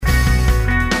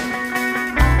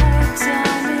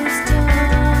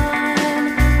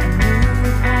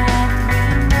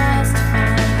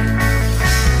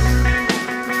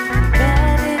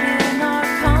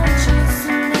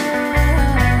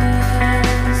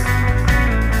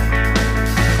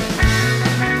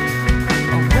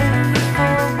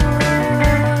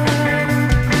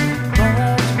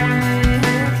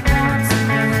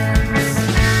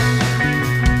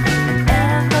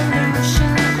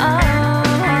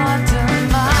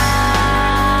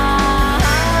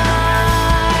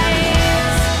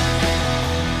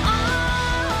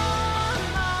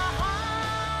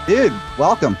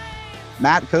welcome,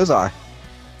 Matt Kozar.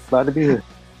 Glad to be here.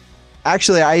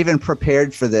 Actually, I even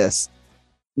prepared for this.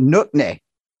 Nukne.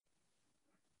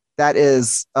 That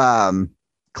is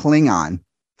Klingon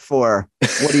for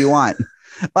what do you want?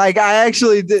 Like, I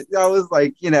actually did. I was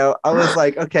like,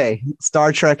 okay,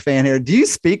 Star Trek fan here. Do you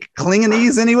speak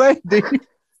Klingonese anyway?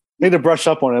 Need to brush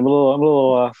up on it. I'm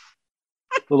a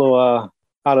little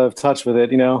out of touch with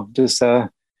it. It's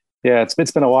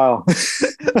been a while.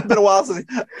 It's been a while since,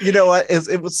 you know what?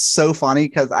 It was so funny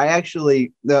because I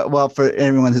actually, for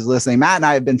everyone who's listening, Matt and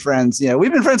I have been friends.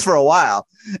 We've been friends for a while,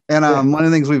 and one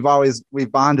of the things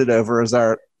we've bonded over is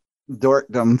our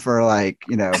dorkdom for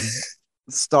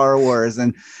Star Wars.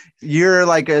 And you're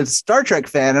like a Star Trek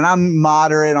fan, and I'm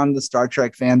moderate on the Star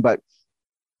Trek fan, but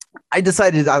I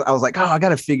decided I was like, I got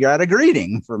to figure out a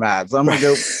greeting for Matt. So I'm gonna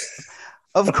go.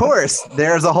 Of course,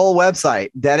 there's a whole website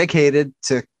dedicated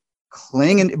to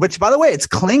Klingon, which, by the way, it's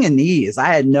Klingonese.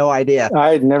 I had no idea.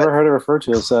 I had never heard it referred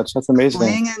to as such. That's amazing.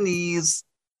 Klingonese,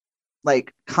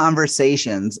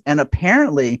 conversations, and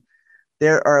apparently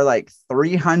there are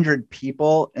 300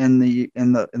 people in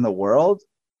the world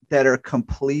that are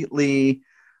completely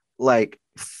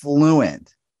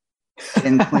fluent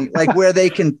in where they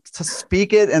can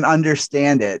speak it and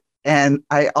understand it. And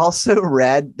I also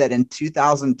read that in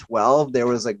 2012 there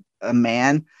was a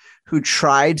man who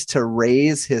tried to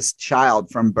raise his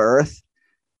child from birth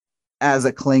as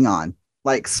a Klingon,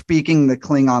 speaking the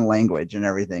Klingon language and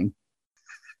everything.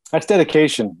 That's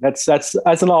dedication. That's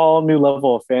an all new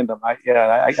level of fandom. I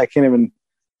can't even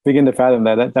begin to fathom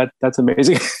that. That's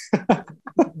amazing.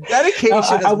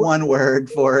 Dedication is one word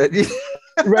for it.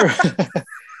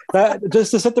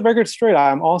 Just to set the record straight,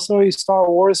 I'm also a Star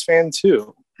Wars fan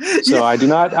too. So I do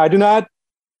not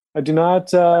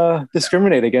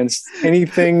discriminate against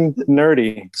anything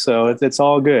nerdy. So it's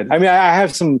all good. I mean, I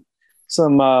have some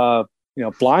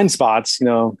blind spots,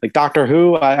 like Doctor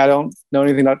Who. I don't know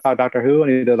anything about Doctor Who. I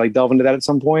need to delve into that at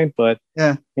some point, but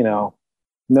no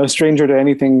stranger to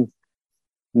anything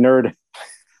nerd.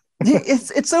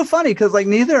 It's so funny because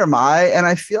neither am I. And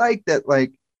I feel like that,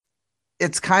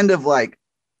 it's kind of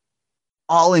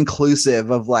all inclusive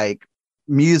of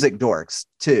music dorks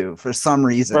too, for some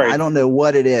reason. Right. I don't know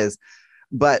what it is,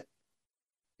 but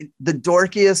the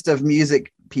dorkiest of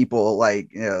music people, like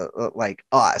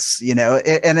us,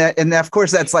 and of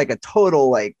course that's a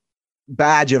total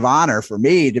badge of honor for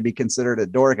me to be considered a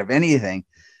dork of anything.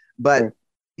 But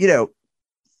right.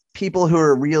 People who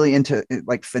are really into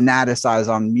fanaticize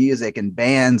on music and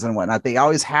bands and whatnot, they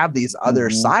always have these other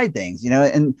side things,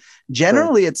 and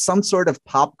generally it's some sort of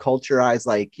pop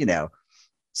culturized,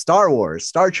 Star Wars,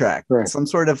 Star Trek, right. Some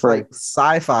sort of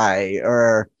sci-fi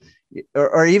or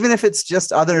even if it's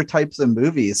just other types of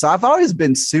movies. So I've always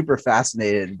been super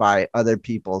fascinated by other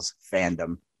people's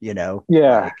fandom,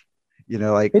 Yeah.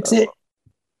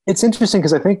 It's interesting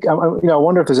because I think, I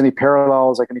wonder if there's any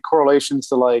parallels, any correlations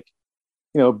to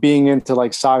being into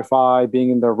sci-fi, being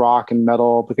into rock and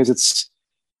metal, because it's,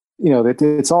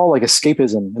 it's all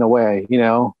escapism in a way,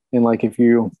 and if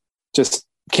you just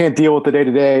can't deal with the day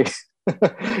to day,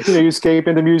 you escape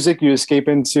into music, you escape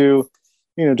into,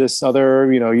 just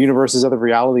other, universes, other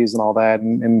realities and all that.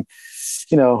 And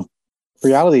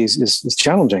reality is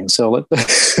challenging. So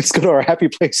let's go to our happy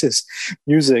places,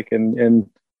 music and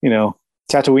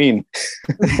Tatooine.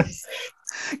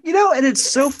 And it's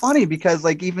so funny because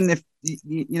even if,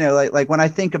 when I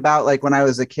think about when I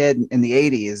was a kid in the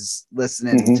 80s,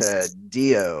 listening to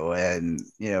Dio and,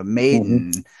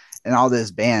 Maiden and all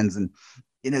those bands, and,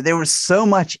 there was so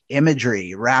much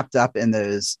imagery wrapped up in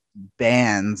those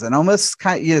bands, and almost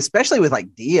kind of, especially with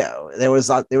Dio, there was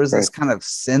this kind of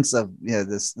sense of,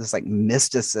 this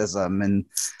mysticism and,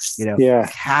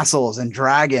 castles and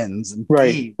dragons and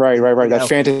right. That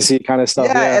fantasy kind of stuff.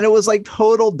 Yeah. And it was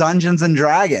total Dungeons and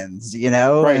Dragons,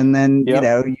 right. And then,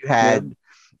 you had,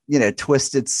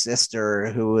 Twisted Sister,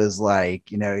 who was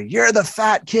you're the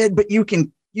fat kid, but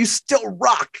you still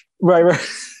rock. Right.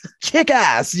 Kick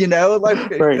ass, you're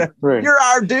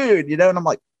our dude, and I'm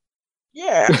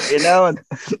yeah, and so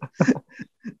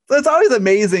it's always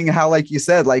amazing how, you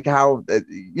said, how,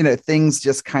 things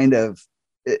just kind of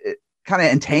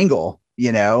entangle,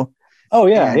 Oh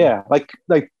yeah. Yeah. Like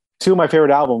two of my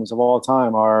favorite albums of all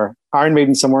time are Iron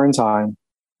Maiden, Somewhere in Time.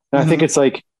 And I think it's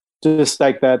just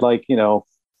that,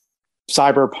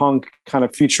 cyberpunk kind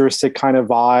of futuristic kind of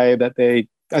vibe that they,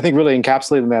 I think, really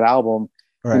encapsulated in that album.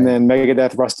 Right. And then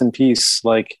Megadeth, Rust in Peace,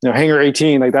 Hangar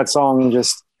 18, that song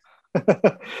just,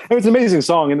 it's an amazing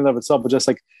song in and of itself, but just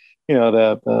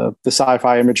the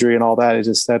sci-fi imagery and all that is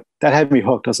just that had me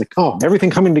hooked. I was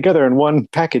everything coming together in one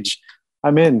package.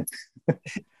 I'm in.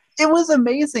 It was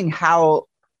amazing how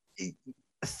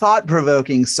thought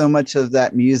provoking so much of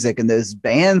that music and those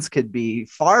bands could be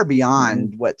far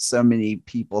beyond what so many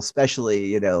people,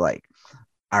 especially, like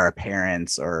our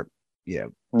parents or,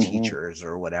 teachers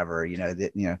or whatever,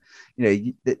 they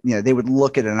would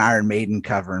look at an Iron Maiden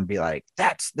cover and be like,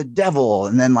 that's the devil.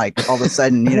 And then like all of a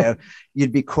sudden,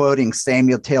 you'd be quoting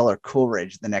Samuel Taylor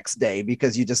Coleridge the next day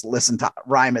because you just listened to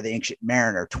Rime of the Ancient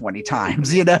Mariner 20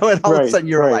 times, and all of a sudden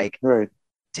you're like,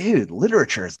 dude,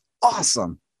 literature is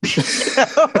awesome.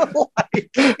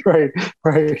 Right.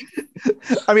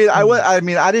 I mean,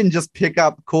 I didn't just pick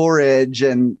up Coleridge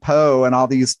and Poe and all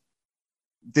these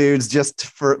dudes just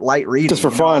for light reading, just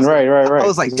for fun. Right. I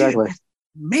was like, exactly. Dude,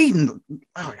 Maiden.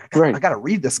 Oh, I got to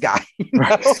read this guy.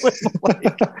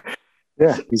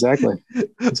 Yeah, exactly.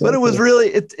 But it was really,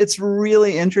 it's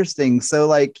really interesting. So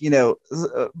like,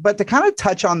 but to kind of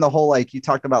touch on the whole, like you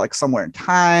talked about like Somewhere in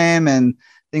Time and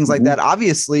things like that,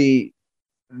 obviously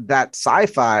that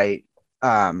sci-fi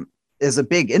is a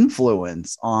big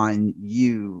influence on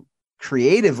you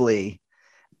creatively.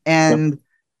 And,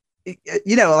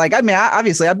 like, I mean,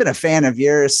 obviously I've been a fan of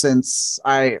yours since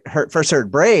I first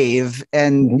heard Brave,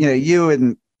 and, you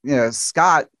and,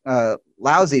 Scott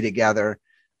Lousy together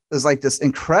is like this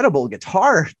incredible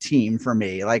guitar team for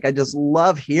me. Like, I just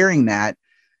love hearing that.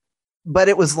 But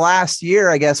it was last year,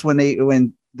 I guess, when you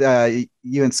and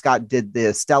Scott did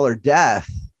the Stellar Death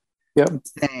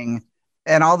thing.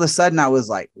 And all of a sudden I was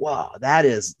like, wow, that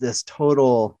is this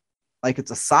total, like, it's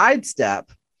a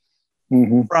sidestep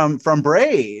from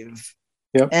Brave.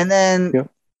 And then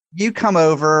you come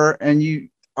over and you,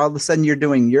 all of a sudden you're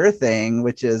doing your thing,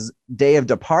 which is Day of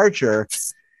Departure.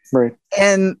 Right.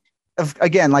 And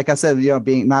again, like I said,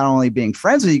 being not only being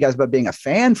friends with you guys, but being a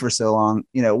fan for so long,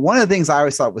 one of the things I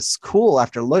always thought was cool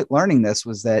after learning this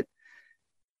was that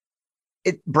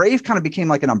Brave kind of became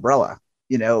like an umbrella,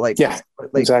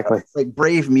 exactly. Like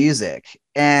Brave music.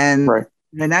 And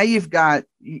now you've got,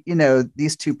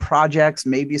 these two projects,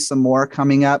 maybe some more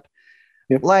coming up.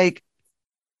 Like,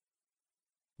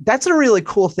 that's a really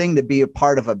cool thing to be a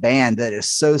part of a band that is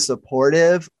so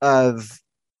supportive of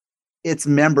its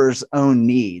members' own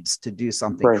needs to do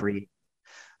something creative.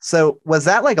 So was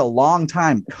that like a long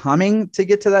time coming to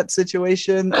get to that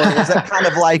situation? Or was that kind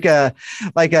of like a,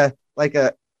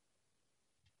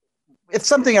 if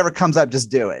something ever comes up, just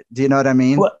do it. Do you know what I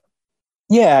mean? Well,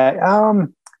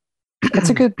 it's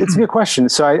a good question.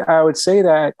 So I would say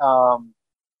that,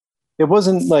 it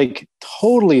wasn't like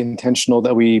totally intentional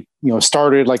that we,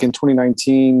 started like in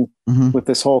 2019 with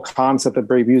this whole concept of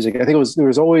Brave music. I think there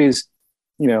was always,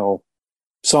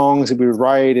 songs that we would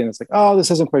write and it's like, oh, this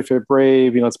doesn't quite fit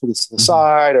Brave, let's put this to the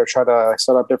side or try to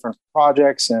set up different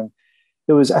projects. And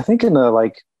it was, I think in the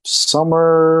like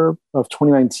summer of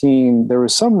 2019, there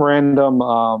was some random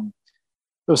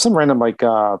like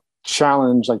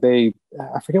challenge. Like I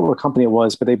forget what company it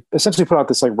was, but they essentially put out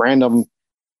this like random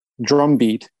drum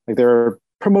beat. Like they're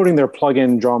promoting their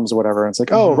plug-in drums or whatever. And it's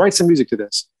like, oh, write some music to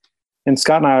this. And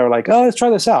Scott and I are like, oh, let's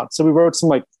try this out. So we wrote some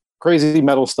like crazy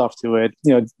metal stuff to it.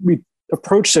 We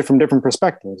approached it from different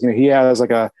perspectives. He has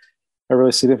like a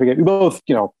really significant, we both,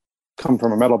 come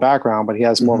from a metal background, but he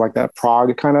has more like that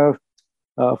prog kind of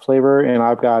flavor. And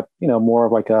I've got, more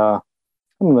of like a, I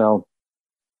don't know,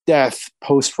 death,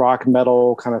 post-rock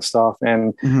metal kind of stuff.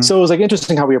 And so it was like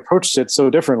interesting how we approached it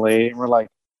so differently. And we're like,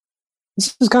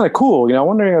 this is kind of cool.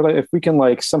 Wondering if we can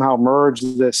like somehow merge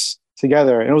this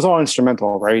together. And it was all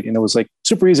instrumental, right? And it was like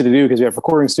super easy to do because we have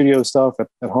recording studio stuff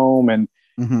at home. And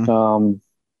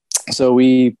so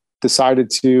we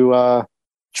decided to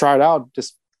try it out,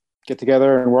 just get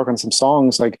together and work on some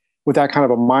songs like with that kind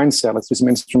of a mindset. Let's do some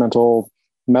instrumental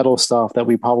metal stuff that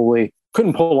we probably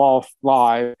couldn't pull off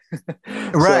live.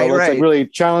 Let's like really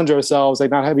challenge ourselves, like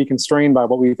not be constrained by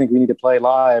what we think we need to play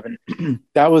live. And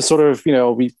that was sort of,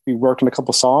 we worked on a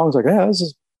couple songs like, yeah, this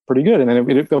is pretty good. And then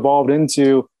it evolved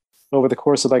into over the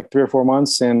course of like 3 or 4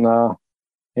 months in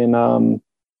late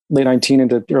 19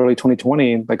 into early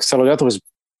 2020, like Stellar Death was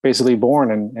basically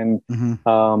born. And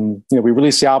we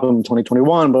released the album in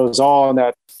 2021, but it was all in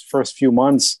that first few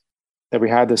months that we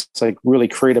had this like really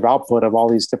creative output of all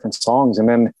these different songs. And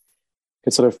then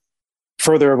it sort of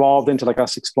further evolved into like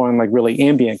us exploring like really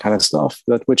ambient kind of stuff,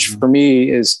 which for me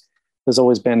has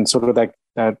always been sort of like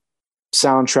that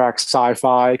soundtrack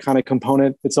sci-fi kind of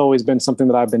component. It's always been something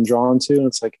that I've been drawn to. And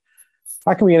it's like,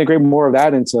 how can we integrate more of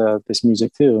that into this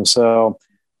music too? So,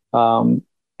 and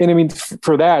I mean,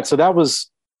 for that, so that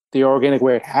was the organic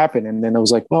way it happened. And then it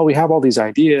was like, well, we have all these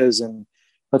ideas and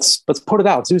let's put it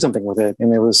out, let's do something with it.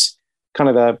 And it was kind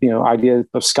of the, idea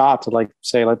of Scott to like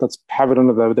say, like, let's have it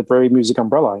under the Brave music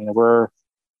umbrella. We're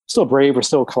still Brave, we're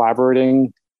still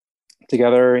collaborating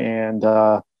together. And,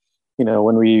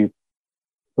 when we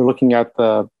were looking at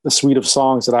the suite of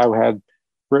songs that I had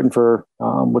written for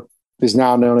what is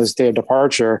now known as Day of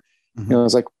Departure,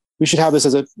 it's like, we should have this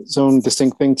as its own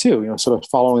distinct thing too, sort of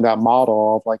following that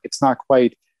model of like, it's not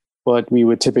quite what we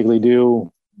would typically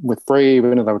do with Brave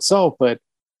in and of itself, but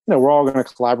we're all going to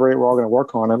collaborate. We're all going to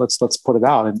work on it. Let's put it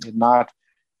out and not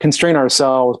constrain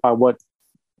ourselves by what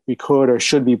we could or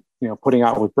should be, putting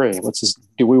out with Brave. Let's just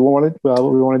do what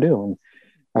we want to do. And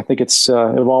I think it's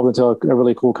evolved into a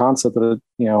really cool concept that,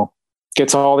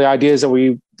 gets all the ideas that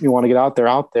we want to get out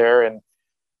there and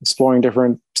exploring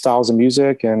different styles of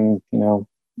music and,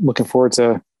 looking forward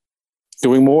to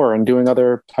doing more and doing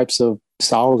other types of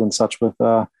styles and such with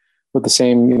the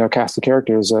same, cast of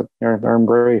characters that are in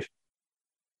Brave.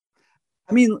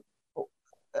 I mean,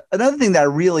 another thing that I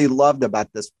really loved about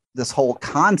this whole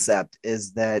concept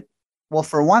is that, well,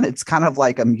 for one, it's kind of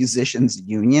like a musician's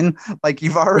union. Like,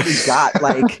 you've already got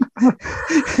like,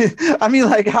 I mean,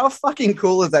 like, how fucking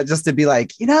cool is that just to be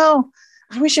like,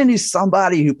 I wish I knew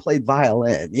somebody who played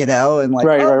violin, and like,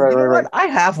 right. I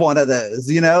have one of those,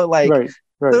 like, right.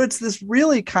 So it's this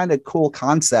really kind of cool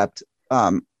concept,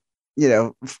 from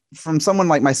someone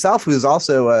like myself, who's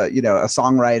also a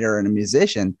songwriter and a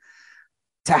musician,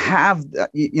 to have,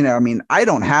 I mean, I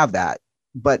don't have that,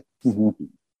 but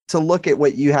to look at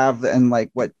what you have and like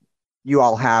what you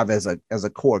all have as a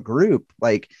core group,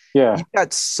 like, you've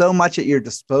got so much at your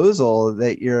disposal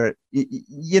that you're,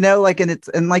 like,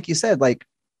 and like you said, like,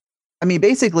 I mean,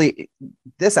 basically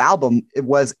this album, it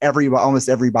was almost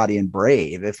everybody in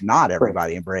Brave, if not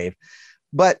everybody in Brave,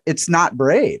 but it's not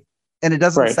Brave and it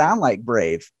doesn't sound like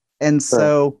Brave. And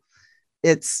so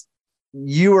it's,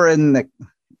 you were in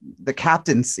the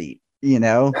captain seat,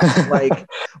 like,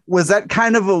 was that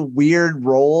kind of a weird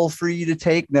role for you to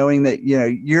take, knowing that,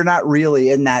 you're not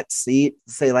really in that seat,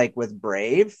 say, like with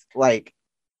Brave? Like,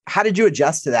 how did you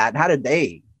adjust to that? And how did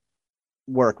they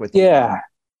work with you? Yeah.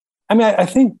 I mean, I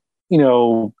think,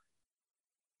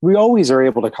 we always are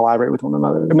able to collaborate with one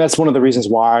another. I mean, that's one of the reasons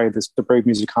why the Brave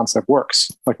music concept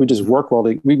works. Like, we just work well.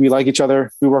 We like each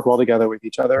other. We work well together with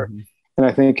each other. And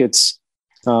I think it's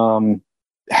coming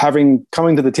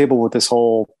to the table with this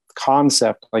whole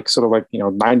concept, like sort of like,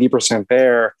 90%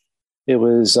 there. It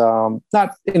was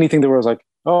not anything that was like,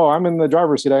 oh, I'm in the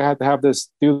driver's seat, I had to have this,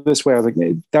 do this way. I was like,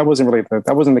 that wasn't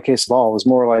the case at all. It was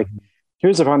more like,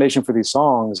 here's the foundation for these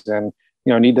songs, and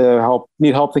need help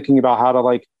thinking about how to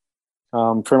like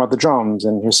frame out the drums,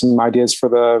 and here's some ideas for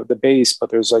the bass, but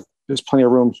there's plenty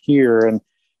of room here. And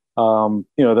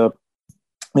the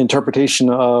interpretation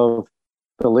of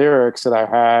the lyrics that I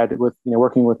had with,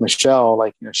 working with Michelle,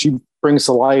 like, she brings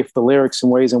to life the lyrics in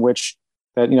ways in which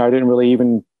that, I didn't really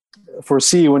even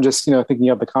foresee when just, thinking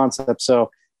of the concept. So,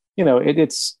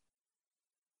 it's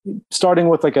starting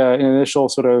with like an initial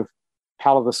sort of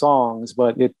palette of songs,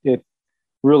 but it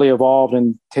really evolved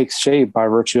and takes shape by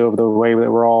virtue of the way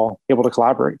that we're all able to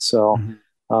collaborate. So,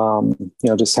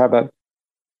 just had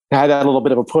that little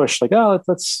bit of a push, like, oh,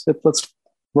 let's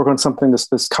work on something,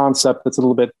 this concept that's a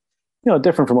little bit,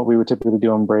 different from what we would typically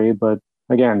do on Brave. But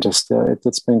again, just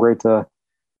it's been great to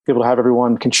be able to have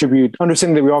everyone contribute,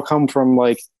 understanding that we all come from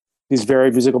like these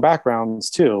varied musical backgrounds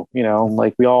too.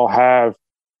 Like, we all have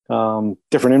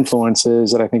different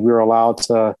influences that I think we were allowed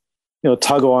to,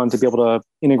 tug on to be able to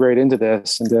integrate into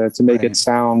this and to make it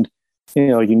sound,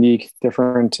 unique,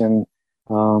 different, and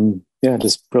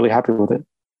just really happy with it.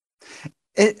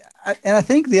 And I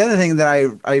think the other thing that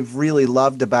I've really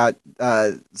loved about,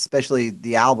 especially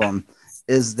the album,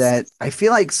 is that I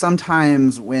feel like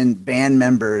sometimes when band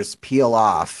members peel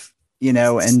off,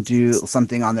 and do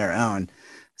something on their own,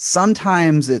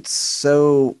 sometimes it's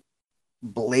so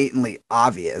blatantly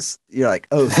obvious. You're like,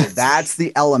 oh, so that's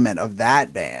the element of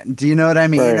that band. Do you know what I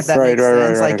mean? If that makes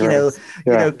sense. Like,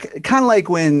 kind of like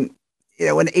when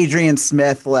Adrian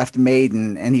Smith left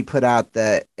Maiden and he put out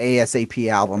the ASAP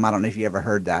album. I don't know if you ever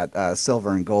heard that,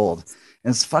 Silver and Gold. And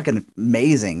it's fucking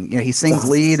amazing. He sings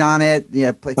lead on it.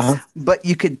 But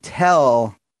you could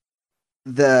tell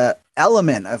the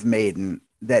element of Maiden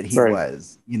that he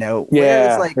was,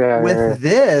 whereas like with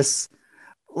this,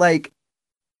 like,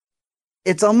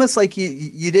 it's almost like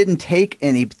you didn't take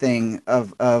anything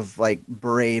of like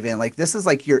Brave, and like, this is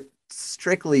like your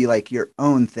strictly like your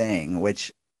own thing,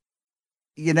 which,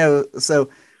 so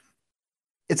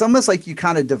it's almost like you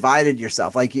kind of divided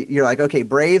yourself. Like, you're like, okay,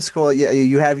 Brave's cool.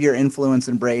 You have your influence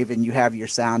in Brave and you have your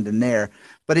sound in there,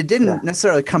 but it didn't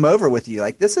necessarily come over with you.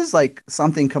 Like, this is like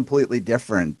something completely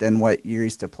different than what you're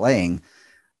used to playing.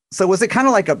 So was it kind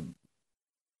of like a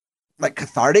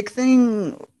cathartic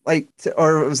thing? Like,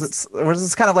 or was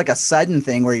this kind of like a sudden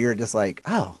thing where you're just like,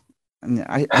 oh,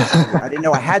 I didn't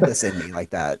know I had this in me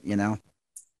like that, you know?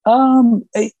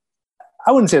 I,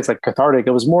 I wouldn't say it's like cathartic.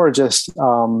 It was more just,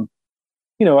 you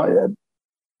know,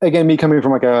 again, me coming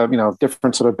from like a, you know,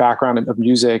 different sort of background of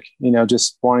music, you know,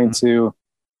 just wanting to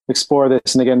explore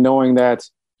this. And again, knowing that,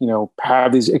 you know,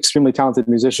 have these extremely talented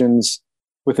musicians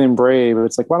within Brave,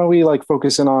 it's like, why don't we like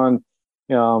focus in on,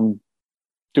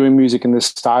 doing music in this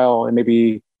style and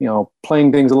maybe, you know,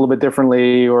 playing things a little bit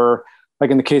differently, or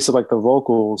like in the case of like the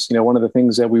vocals, you know, one of the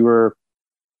things that we were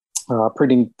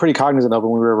pretty cognizant of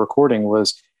when we were recording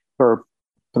was, or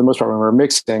for the most part when we were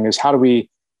mixing, is how do we,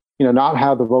 you know, not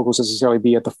have the vocals necessarily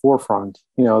be at the forefront.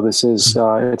 You know, this is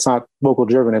it's not vocal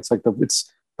driven. It's like the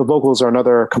vocals are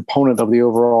another component of the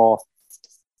overall,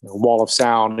 you know, wall of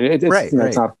sound. It's, Right, you know, right.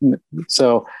 it's not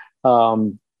so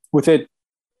with it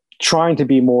trying to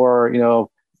be more, you know,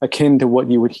 akin to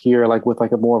what you would hear like with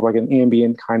like a more of like an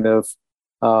ambient kind of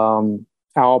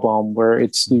album where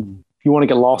it's you want to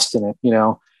get lost in it, you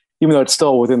know, even though it's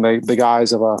still within the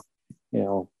guise of a, you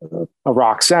know, a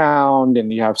rock sound,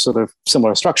 and you have sort of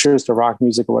similar structures to rock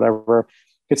music or whatever.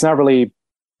 It's not really,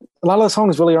 a lot of the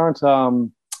songs really aren't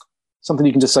something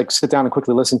you can just like sit down and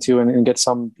quickly listen to and get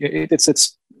some,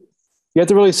 it's, you have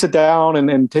to really sit down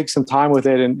and take some time with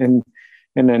it and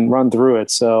then run through it.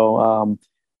 So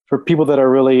for people that are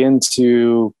really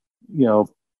into, you know,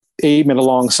 8-minute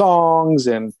long songs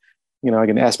and, you know,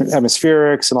 again,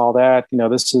 atmospherics and all that, you know,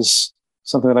 this is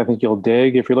something that I think you'll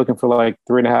dig. If you're looking for like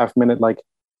 3.5 minute, like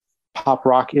pop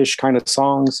rock ish kind of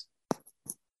songs,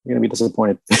 you're going to be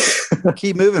disappointed.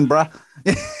 Keep moving, bro.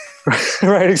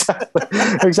 Right.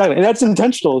 Exactly. And that's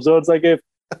intentional. So it's like, if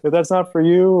that's not for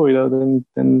you, you know,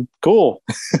 then cool.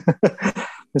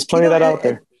 There's plenty of that out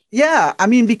there. Yeah. I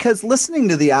mean, because listening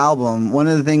to the album, one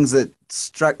of the things that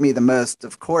struck me the most,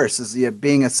 of course, is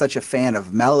being such a fan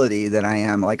of melody that I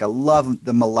am. Like, I love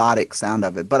the melodic sound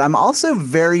of it, but I'm also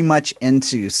very much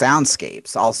into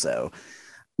soundscapes also.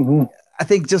 Mm-hmm. I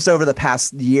think just over the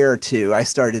past year or two, I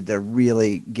started to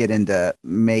really get into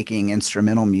making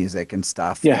instrumental music and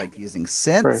stuff, like using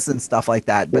synths and stuff like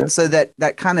that. But so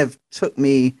that kind of took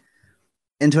me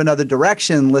into another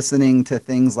direction, listening to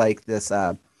things like this,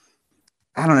 I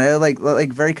don't know,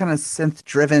 like very kind of synth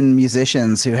driven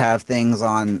musicians who have things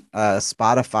on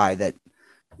Spotify that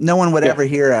no one would ever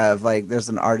hear of. Like, there's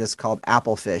an artist called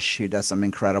Applefish who does some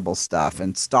incredible stuff,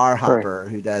 and Starhopper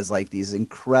who does like these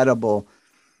incredible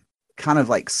kind of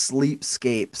like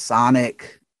sleepscape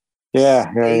sonic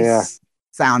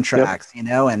soundtracks, you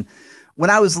know. And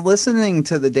when I was listening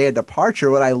to The Day of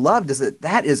Departure, what I loved is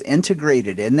that is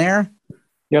integrated in there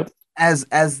as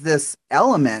this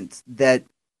element that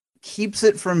keeps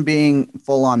it from being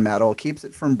full on metal, keeps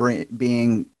it from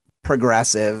being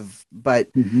progressive, but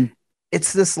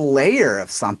it's this layer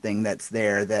of something that's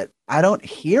there that I don't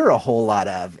hear a whole lot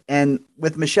of. And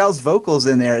with Michelle's vocals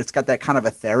in there, it's got that kind of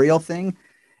ethereal thing.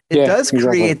 It does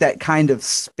create that kind of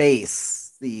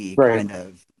space, kind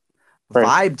of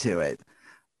vibe to it.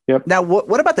 Yep. Now,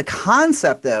 what about the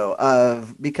concept though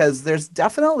of, because there's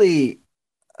definitely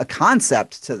a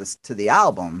concept to the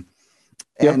album,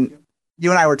 and you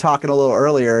and I were talking a little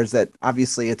earlier, is that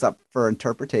obviously it's up for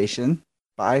interpretation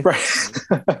by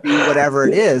whatever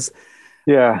it is.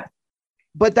 Yeah.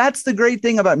 But that's the great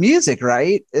thing about music,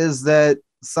 right? Is that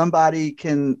somebody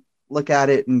can look at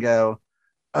it and go,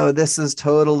 oh, this is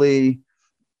totally,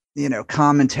 you know,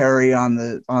 commentary on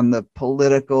the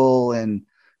political and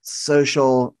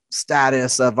social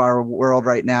status of our world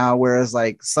right now. Whereas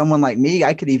like someone like me,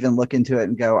 I could even look into it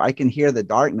and go, I can hear the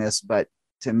darkness, but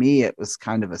to me, it was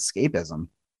kind of escapism.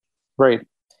 Right.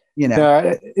 You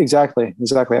know, exactly. I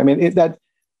mean,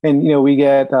 and, you know, we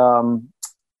get, when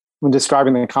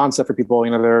describing the concept for people,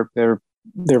 you know, they're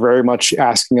very much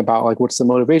asking about like, what's the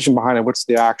motivation behind it? What's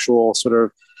the actual sort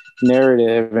of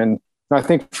narrative? And I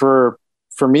think for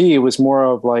me, it was more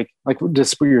of like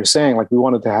just what you're saying, like we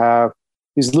wanted to have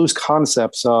these loose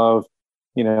concepts of,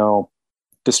 you know,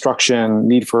 destruction,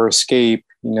 need for escape,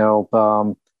 you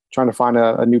know, trying to find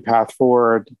a new path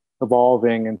forward,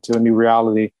 evolving into a new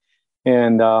reality,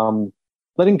 and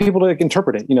letting people like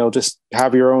interpret it, you know, just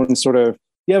have your own sort of,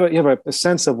 you have a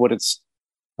sense of what it's,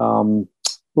 what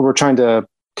we're trying to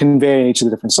convey in each of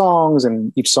the different songs,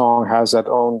 and each song has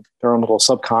their own little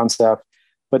sub-concept,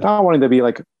 but not wanting to be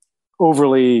like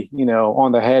overly, you know,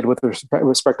 on the head with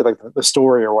respect to like the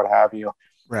story or what have you.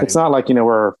 Right. It's not like, you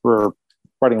know, we're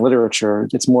writing literature.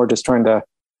 It's more just trying to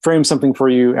frame something for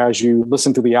you as you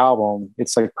listen to the album.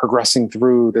 It's like progressing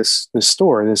through this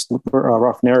story, this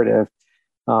rough narrative,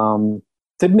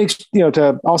 that makes, you know,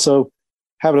 to also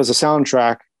have it as a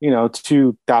soundtrack, you know,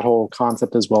 to that whole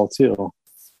concept as well too.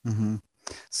 Mm-hmm.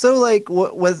 So like,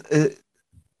 what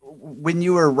when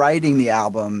you were writing the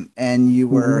album and you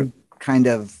were Mm-hmm. kind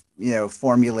of,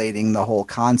 formulating the whole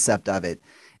concept of it,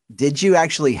 did you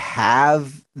actually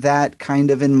have that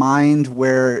kind of in mind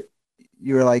where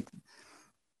you were like,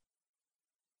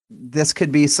 this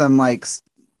could be some like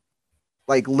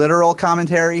literal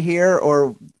commentary here,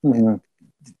 or Mm-hmm.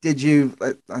 did you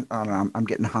I don't know, I'm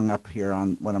getting hung up here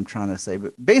on what I'm trying to say,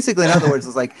 but basically, in other words,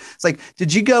 it's like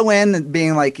did you go in and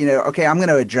being like, okay, I'm going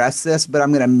to address this, but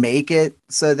I'm going to make it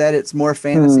so that it's more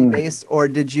fantasy based, or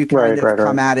did you kind of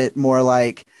come at it more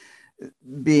like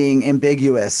being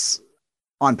ambiguous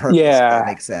on purpose, if that Yeah.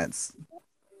 makes sense?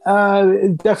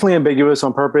 Definitely ambiguous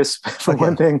on purpose. For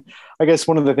one thing, I guess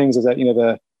one of the things is that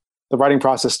the writing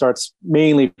process starts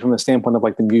mainly from the standpoint of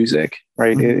like the music,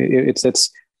 right? Mm-hmm.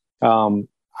 It's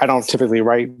I don't typically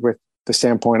write with the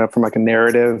standpoint of from like a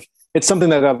narrative. It's something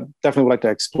that I definitely would like to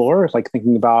explore, like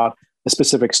thinking about a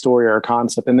specific story or a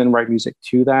concept, and then write music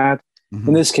to that. Mm-hmm.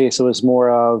 In this case, it was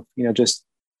more of just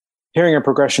hearing a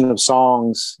progression of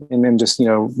songs and then just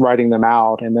writing them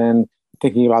out, and then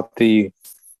thinking about the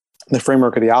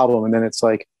framework of the album, and then it's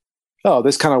like, oh,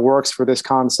 this kind of works for this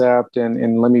concept,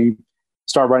 and let me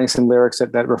start writing some lyrics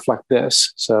that reflect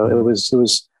this. So it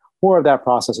was more of that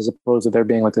process as opposed to there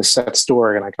being like this set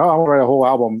story and like, oh, I want to write a whole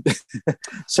album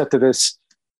set to this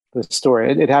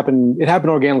story. It happened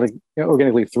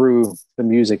organically through the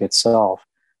music itself.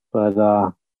 But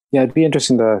yeah, it'd be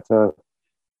interesting to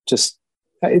just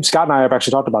Scott and I have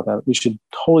actually talked about that. We should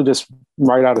totally just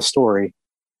write out a story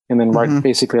and then write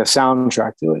basically a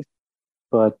soundtrack to it.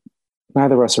 But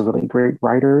neither of us are really great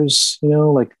writers,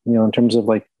 in terms of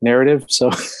like narrative. So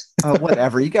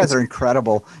whatever. You guys are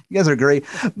incredible. You guys are great.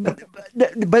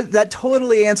 But that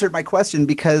totally answered my question,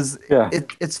 because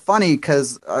it's funny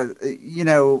because,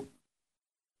 in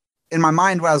my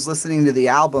mind, when I was listening to the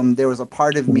album, there was a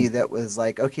part of me that was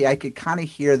like, okay, I could kind of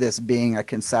hear this being a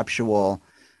conceptual,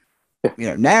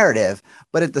 narrative.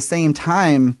 But at the same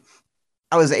time,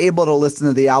 I was able to listen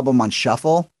to the album on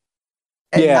shuffle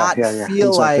and not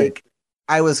feel like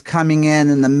I was coming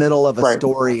in the middle of a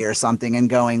story or something and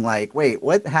going like, wait,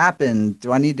 what happened?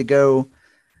 Do I need to go,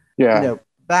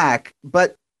 back?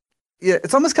 But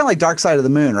it's almost kind of like Dark Side of the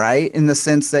Moon, right? In the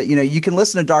sense that, you can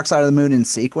listen to Dark Side of the Moon in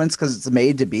sequence because it's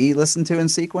made to be listened to in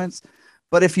sequence.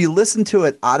 But if you listen to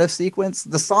it out of sequence,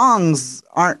 the songs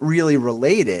aren't really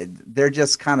related. They're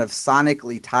just kind of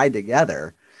sonically tied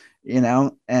together.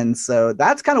 And so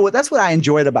that's what I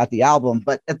enjoyed about the album.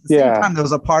 But at the same time, there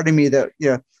was a part of me that,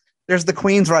 there's the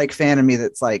Queensryche fan of me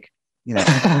that's like,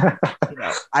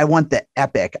 I want the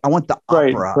epic, I want the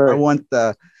opera, I want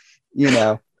the,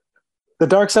 the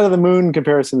Dark Side of the Moon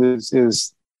comparison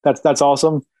is that's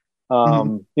awesome.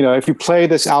 If you play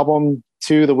this album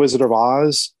to the Wizard of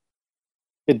Oz,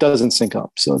 it doesn't sync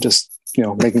up. So just,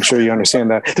 making sure you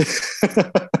understand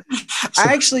that.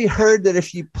 I actually heard that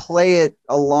if you play it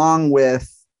along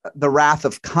with The Wrath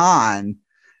of Khan,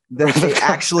 that they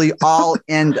actually all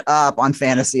end up on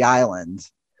Fantasy Island,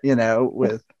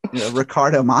 with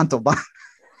Ricardo Montalban.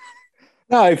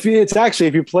 No, if you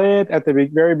play it at the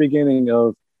very beginning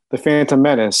of The Phantom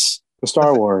Menace, the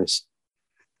Star Wars,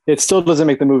 it still doesn't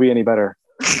make the movie any better.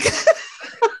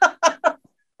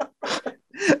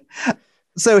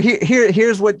 So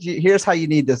here's how you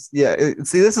need to see.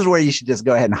 This is where you should just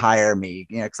go ahead and hire me,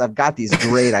 because I've got these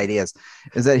great ideas.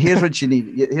 Is that here's what you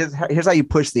need. Here's how you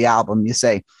push the album. You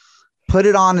say, put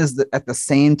it on at the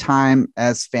same time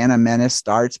as Phantom Menace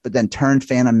starts, but then turn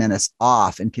Phantom Menace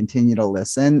off and continue to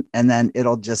listen, and then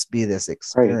it'll just be this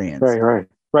experience.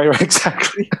 Right,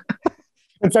 exactly.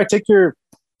 In fact, take your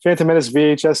Phantom Menace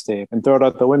VHS tape and throw it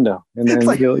out the window, and then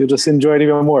you'll just enjoy it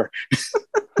even more.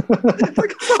 I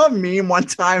saw a meme one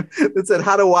time that said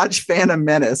how to watch Phantom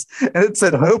Menace, and it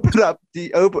said open up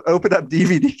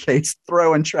DVD case,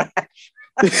 throw in trash.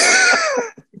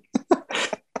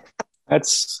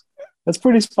 That's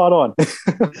pretty spot on.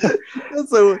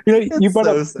 So you brought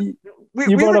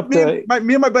up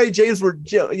me and my buddy James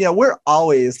we're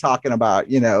always talking about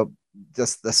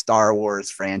just the Star Wars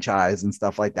franchise and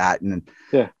stuff like that, and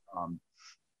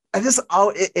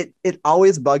it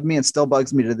always bugged me and still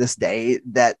bugs me to this day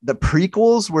that the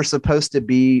prequels were supposed to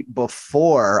be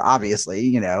before,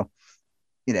 obviously, A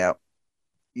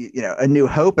New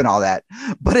Hope and all that,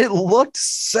 but it looked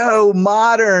so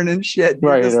modern and shit.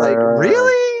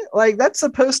 Really? Like that's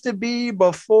supposed to be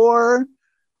before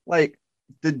like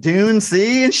the Dune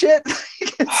Sea and shit?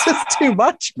 It's just too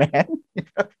much, man.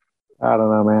 I don't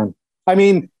know, man. I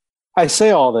mean, I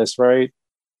say all this, right?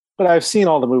 But I've seen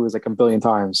all the movies like a billion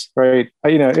times, right?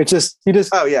 It's just you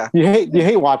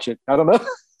hate watch it. I don't know.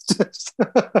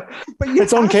 But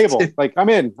it's on cable. Like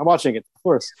I'm watching it, of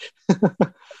course.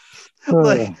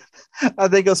 Like, I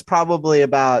think it was probably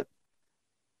about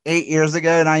 9 years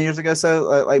ago.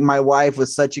 So like my wife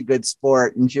was such a good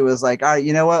sport, and she was like, all right,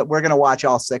 you know what? We're going to watch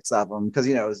all 6 of them. Cause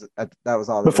that was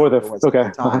all before there was at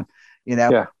the time,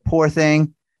 Yeah. Poor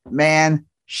thing, man.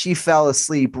 She fell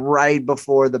asleep right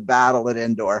before the battle at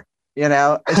Endor,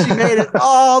 and she made it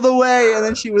all the way.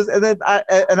 And then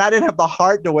I didn't have the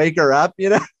heart to wake her up,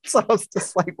 So I was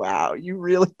just like, wow, you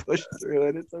really pushed through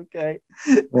it. It's okay.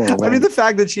 Oh, I mean, the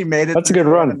fact that she made it. That's a good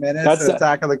run. That's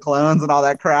Attack of the Clones and all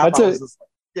that crap.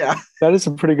 Yeah. That is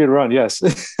a pretty good run. Yes.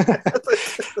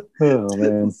 Oh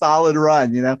man. Solid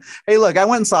run, Hey, look, I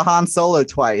went and saw Han Solo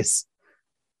twice.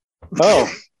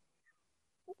 Oh.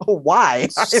 Why?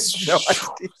 I have no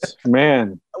idea.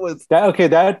 Man.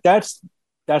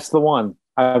 That's the one.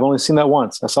 I've only seen that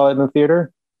once. I saw it in the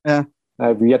theater. Yeah.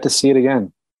 I've yet to see it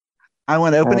again. I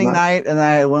went opening night, and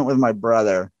I went with my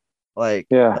brother a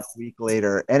week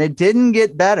later, and it didn't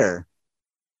get better.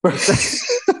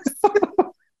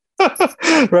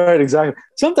 Right, exactly.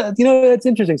 Sometimes, it's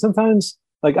interesting. Sometimes,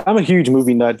 like, I'm a huge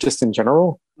movie nut just in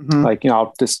general. Mm-hmm. Like,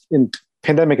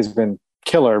 pandemic has been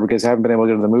killer because I haven't been able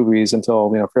to go to the movies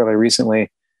until, fairly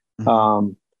recently.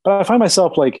 Mm-hmm. But I find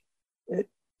myself like,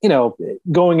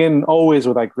 going in always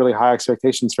with like really high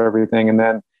expectations for everything. And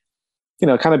then,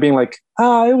 kind of being like,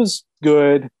 it was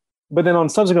good. But then on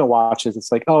subsequent watches,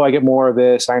 it's like, oh, I get more of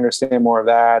this. I understand more of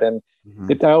that. And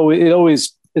it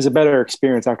always is a better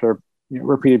experience after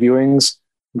repeated viewings.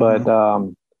 But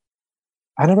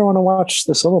I never want to watch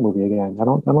the Solo movie again. I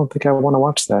don't think I want to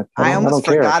watch that. I almost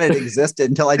forgot it existed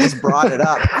until I just brought it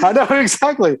up. I know,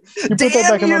 exactly. You put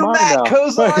that back in my mind Matt now.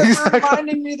 Kozar, for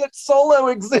reminding me that Solo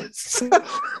exists. And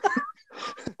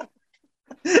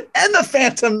the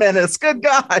Phantom Menace. Good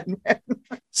God, man.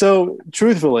 So,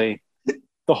 truthfully,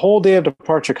 the whole Day of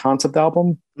Departure concept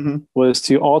album was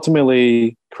to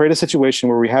ultimately create a situation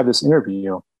where we have this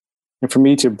interview, and for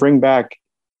me to bring back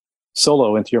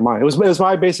Solo into your mind. It was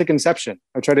my basic inception.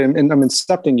 I'm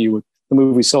incepting you with the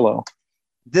movie Solo.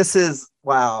 This is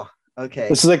wow. Okay.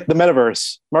 This is like the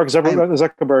metaverse. Mark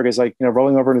Zuckerberg is like,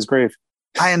 rolling over in his grave.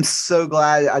 I am so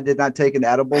glad I did not take an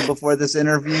edible before this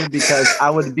interview, because I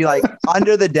would be like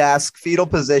under the desk, fetal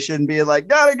position, being like,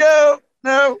 gotta go.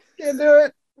 No, can't do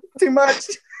it. Too much.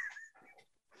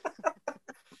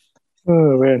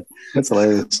 Oh man, that's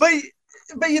hilarious. But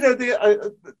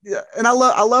and I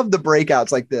love the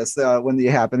breakouts like this when they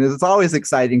happen. It's always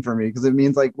exciting for me because it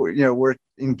means like we're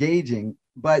engaging.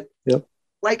 But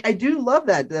like I do love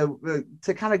that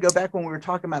to kind of go back when we were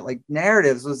talking about like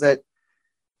narratives, was that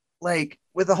like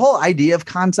with the whole idea of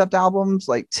concept albums,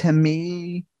 like to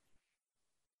me,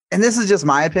 and this is just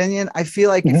my opinion, I feel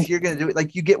like if you're gonna do it,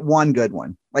 like you get one good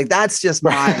one. Like that's just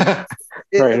my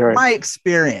my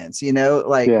experience,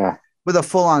 with a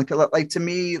full on, like to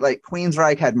me, like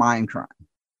Queensryche had Mindcrime,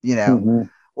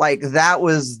 like that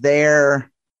was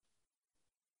their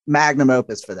magnum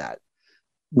opus for that.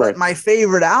 But my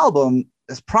favorite album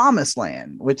is Promised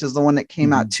Land, which is the one that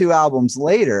came out 2 albums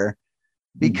later,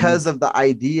 because of the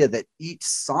idea that each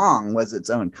song was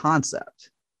its own concept.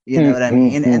 You know what I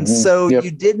mean? And so you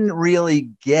didn't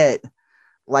really get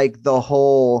like the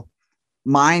whole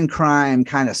Mindcrime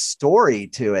kind of story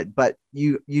to it, but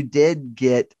you did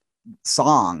get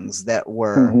songs that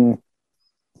were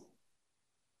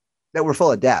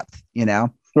full of depth,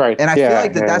 right? And I feel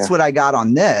like that's what I got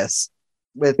on this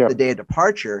with the Day of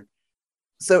Departure.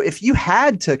 So if you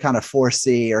had to kind of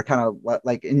foresee or kind of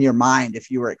like in your mind,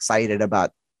 if you were excited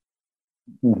about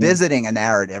visiting a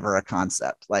narrative or a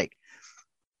concept, like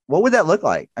what would that look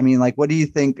like? I mean, like, what do you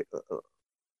think?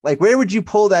 Like, where would you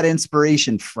pull that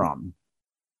inspiration from?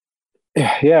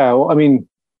 Yeah, well, I mean,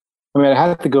 I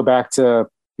had to go back to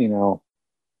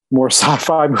more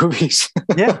sci-fi movies.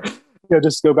 Yeah.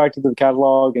 Just go back to the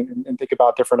catalog and think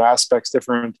about different aspects,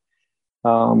 different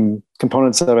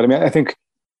components of it. I mean, I think,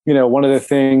 one of the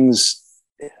things,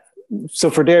 so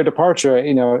for Day of Departure,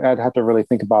 I'd have to really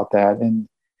think about that. And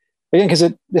again, because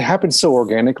it happened so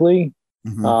organically,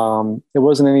 it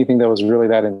wasn't anything that was really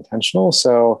that intentional.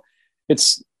 So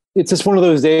it's just one of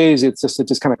those days. It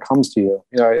just kind of comes to you.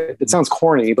 It sounds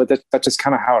corny, but that's just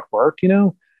kind of how it worked.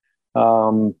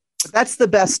 But that's the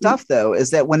best stuff, though,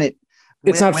 is that when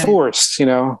it's not forced.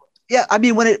 Yeah, I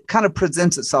mean, when it kind of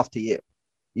presents itself to you,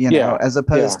 as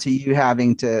opposed to you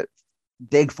having to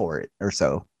dig for it or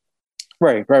so.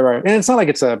 Right. And it's not like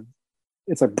it's a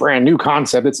brand new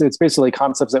concept. It's basically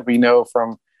concepts that we know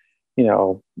from,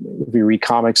 if we read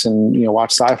comics and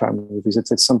watch sci-fi movies.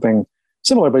 It's something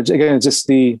similar, but again, it's just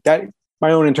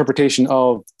my own interpretation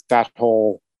of that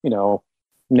whole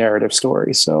narrative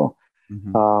story. So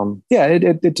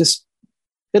it just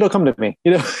it'll come to me,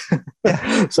 you know.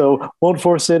 Yeah. So won't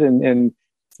force it, and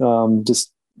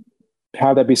just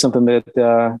have that be something that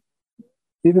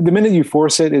the minute you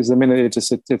force it is the minute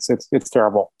it's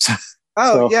terrible.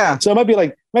 Oh yeah. So it might be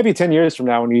like maybe 10 years from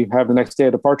now when you have the Next Day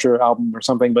of Departure album or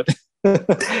something, but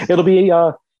it'll be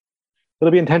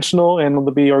intentional and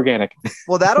it'll be organic.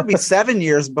 Well, that'll be 7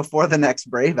 years before the next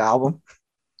Brave album.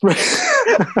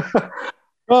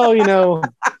 Well, you know,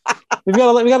 we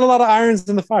got a lot of irons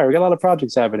in the fire. We got a lot of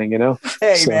projects happening, you know.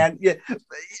 Hey, man, yeah.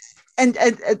 And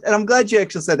I'm glad you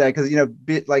actually said that, because, you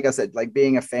know, like I said, like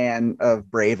being a fan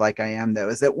of Brave, like I am, though,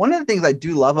 is that one of the things I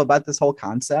do love about this whole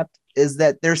concept is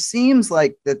that there seems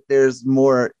like that it's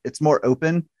more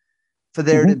open for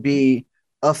there to be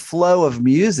a flow of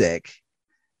music.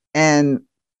 And,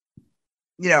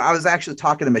 you know, I was actually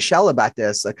talking to Michelle about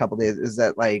this a couple of days, is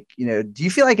that, like, you know, do you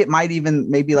feel like it might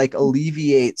even maybe like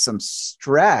alleviate some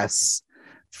stress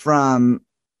from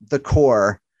the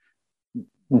core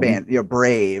band, you know,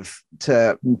 Brave,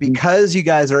 to because you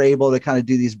guys are able to kind of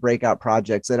do these breakout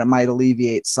projects, that it might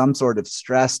alleviate some sort of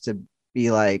stress to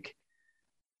be like,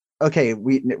 okay,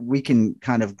 we can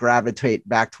kind of gravitate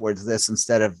back towards this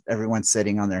instead of everyone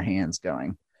sitting on their hands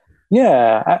going,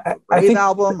 yeah, I think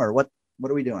album, or what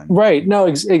are we doing? Right. No,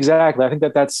 exactly. I think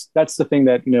that's the thing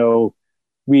that, you know,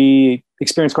 we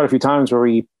experienced quite a few times where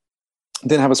we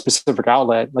didn't have a specific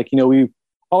outlet. Like, you know, we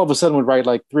all of a sudden would write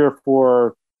like 3 or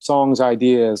 4 songs,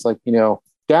 ideas, like, you know,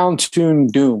 down tune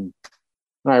doom.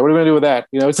 All right, what are we gonna do with that?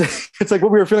 You know, it's like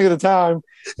what we were feeling at the time,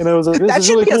 and it was like, this that is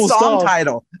should really be cool a song stuff.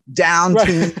 title, down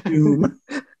tune doom.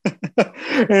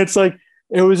 And it's like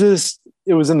it was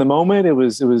in the moment. It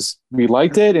was we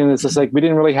liked it, and it's just like we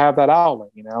didn't really have that outlet,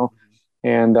 you know.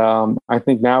 And I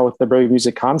think now with the Brave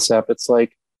Music concept, it's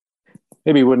like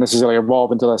maybe it wouldn't necessarily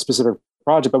evolve into a specific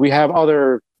project, but we have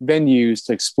other venues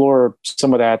to explore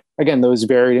some of that. Again, those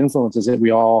varied influences that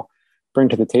we all bring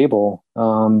to the table,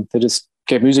 to just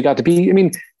get music out to be. I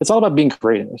mean, it's all about being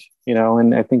creative, you know.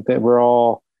 And I think that we're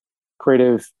all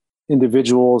creative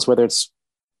individuals, whether it's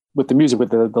with the music, with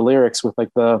the lyrics, with like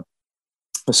the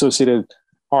associated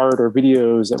art or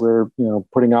videos that we're, you know,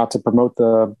 putting out to promote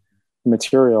the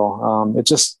material. It's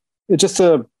just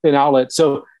an outlet.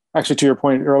 So actually, to your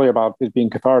point earlier about it being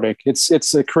cathartic,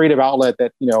 it's a creative outlet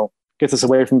that, you know, gets us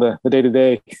away from the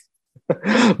day-to-day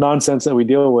nonsense that we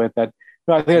deal with. That,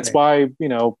 you know, I think that's why, you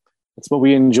know, it's what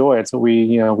we enjoy. It's what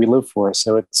we live for.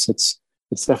 So it's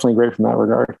definitely great from that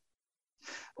regard.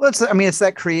 Well, it's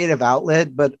that creative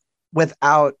outlet, but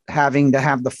without having to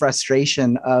have the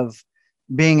frustration of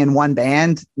being in one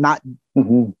band, not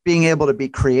being able to be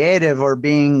creative, or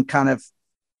being kind of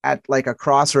at like a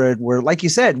crossroad where, like you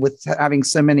said, with having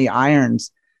so many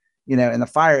irons, you know, in the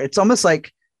fire, it's almost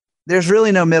like there's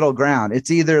really no middle ground.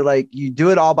 It's either like you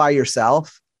do it all by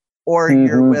yourself, or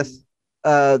you're with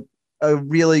a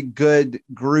really good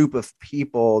group of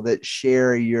people that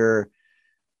share your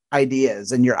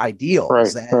ideas and your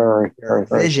ideals and your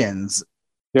visions.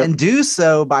 Yep. And do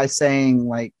so by saying,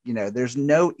 like, you know, there's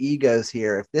no egos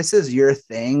here. If this is your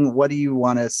thing, what do you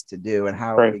want us to do, and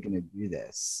how are we going to do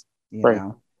this? You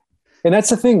know? And that's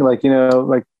the thing, like, you know,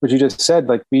 like what you just said,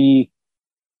 like we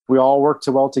all work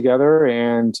so well together,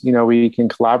 and, you know, we can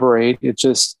collaborate. It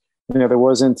just, you know, there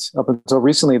wasn't up until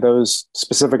recently those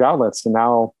specific outlets, and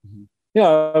now, you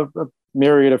know, a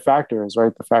myriad of factors,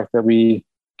 right? The fact that we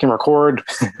can record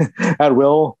at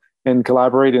will and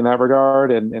collaborate in that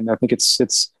regard. And I think it's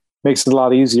makes it a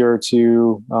lot easier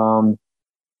to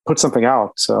put something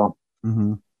out. So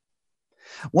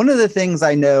one of the things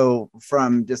I know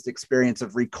from just experience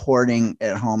of recording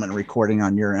at home and recording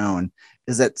on your own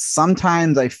is that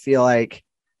sometimes I feel like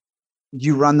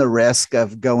you run the risk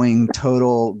of going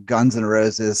total Guns N'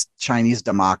 Roses, Chinese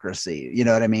Democracy. You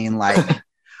know what I mean?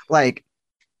 Like,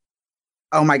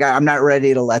 oh my God, I'm not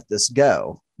ready to let this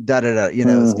go. You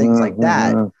know, things like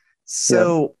that.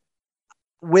 So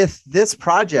with this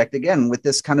project, again, with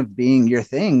this kind of being your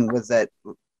thing, was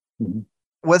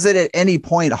it at any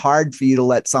point hard for you to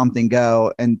let something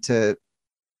go and to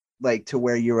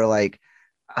where you were like,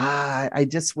 I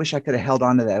just wish I could have held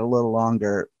on to that a little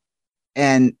longer?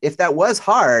 And if that was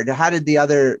hard, how did the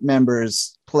other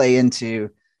members play into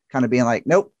kind of being like,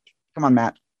 nope, come on,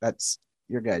 Matt,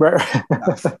 you're good.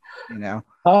 Enough, you know?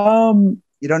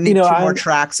 You don't need 2 more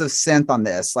tracks of synth on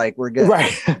this. Like, we're good.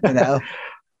 Right. You know?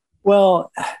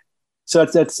 Well, so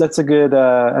that's a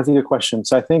good question.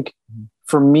 So I think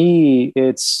for me,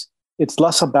 it's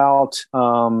less about,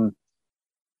 you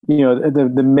know,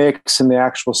 the mix and the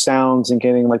actual sounds and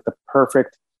getting like the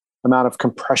perfect amount of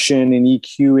compression and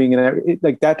EQing, and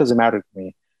like that doesn't matter to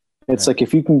me. It's like,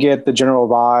 if you can get the general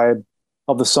vibe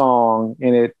of the song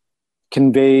and it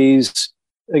conveys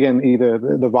again, either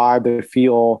the vibe, the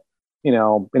feel,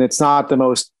 and it's not the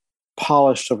most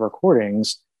polished of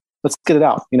recordings. Let's get it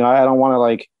out. I don't want to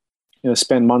like,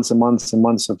 spend months and months and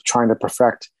months of trying to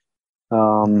perfect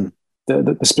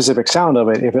the specific sound of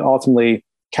it if it ultimately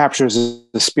captures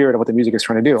the spirit of what the music is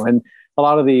trying to do. And a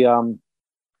lot of the,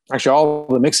 actually all of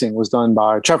the mixing was done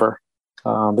by Trevor,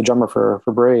 the drummer for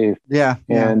Brave. Yeah.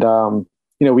 And,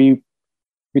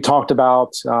 we talked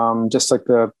about just like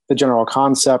the general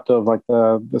concept of like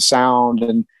the sound,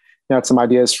 and had some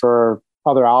ideas for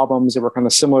other albums that were kind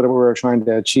of similar to what we were trying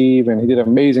to achieve. And he did an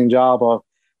amazing job of,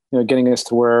 getting us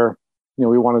to where,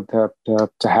 we wanted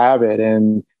to have it.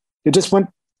 And it just went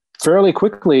fairly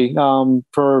quickly from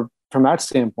that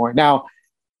standpoint. Now,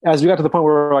 as we got to the point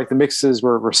where like the mixes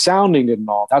were sounding good and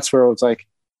all, that's where it was like,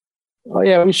 oh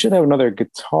yeah, we should have another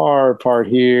guitar part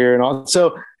here and all.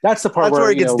 So that's the part where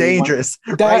it gets dangerous.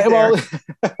 Well,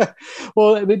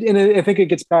 and I think it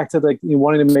gets back to like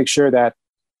wanting to make sure that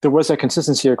there was that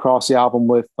consistency across the album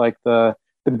with like the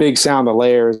big sound, the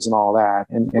layers and all that.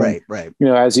 And right.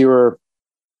 As you were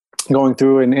going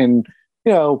through and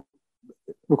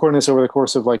recording this over the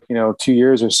course of like, 2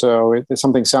 years or so,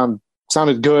 something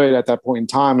sounded good at that point in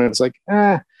time. And it's like,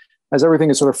 as everything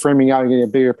is sort of framing out and getting a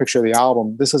bigger picture of the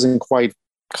album, this doesn't quite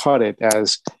cut it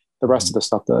as the rest of the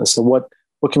stuff does. So what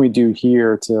can we do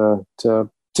here to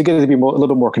get it to be a little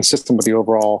bit more consistent with the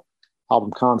overall album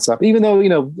concept? Even though,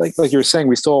 like you were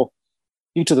saying,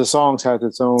 each of the songs has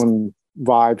its own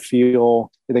vibe,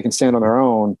 feel, they can stand on their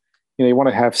own. You want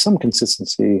to have some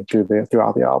consistency throughout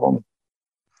the album.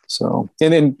 So,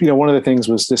 and then, one of the things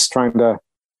was just trying to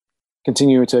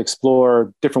continue to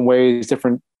explore different ways,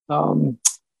 different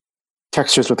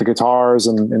textures with the guitars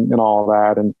and all of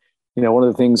that. And, one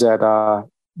of the things that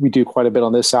we do quite a bit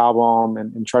on this album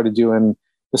and try to do in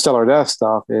the Stellar Death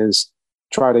stuff is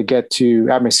try to get to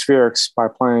atmospherics by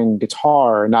playing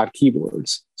guitar and not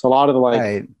keyboards. So a lot of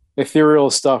the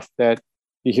ethereal stuff that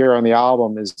you hear on the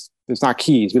album it's not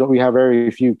keys. We have very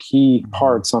few key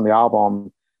parts on the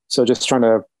album. So just trying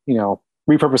to,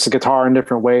 repurpose the guitar in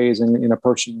different ways and in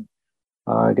approaching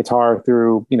guitar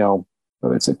through,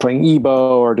 whether it's playing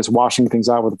EBow or just washing things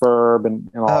out with Verb and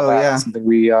all that. Yeah. Something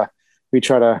we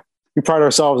pride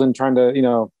ourselves in trying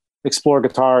to, explore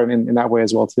guitar in that way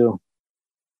as well too.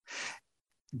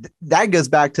 That goes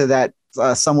back to that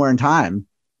Somewhere in Time,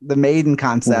 the Maiden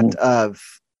concept of,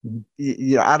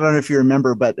 I don't know if you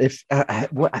remember, but if I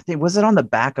think, was it on the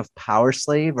back of Power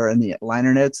Slave or in the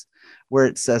liner notes where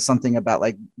it says something about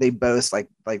like they boast like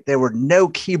there were no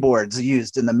keyboards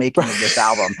used in the making of this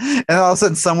album, and all of a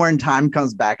sudden Somewhere in Time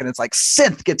comes back and it's like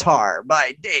synth guitar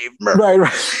by Dave Murphy.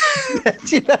 Right.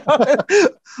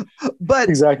 But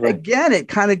exactly. Again, it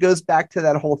kind of goes back to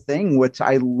that whole thing, which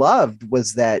I loved,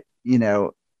 was that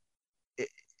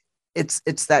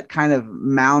it's that kind of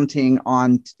mounting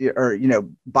on or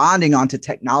bonding onto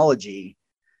technology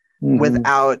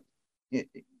without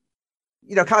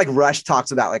kind of like Rush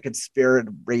talks about, like it's spirit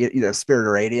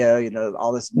radio,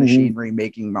 all this machinery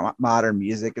making modern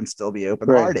music and still be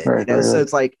open-hearted. So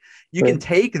it's like you can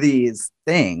take these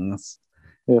things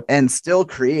and still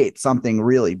create something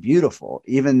really beautiful,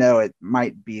 even though it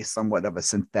might be somewhat of a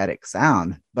synthetic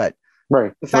sound. But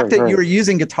the fact that you were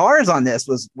using guitars on this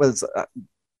was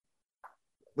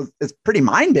it's pretty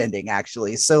mind-bending,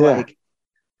 actually. So like,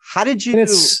 how did you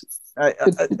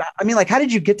how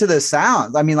did you get to those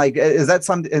sounds? I mean, like, is that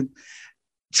something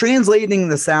translating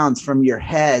the sounds from your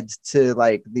head to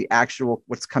like the actual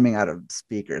what's coming out of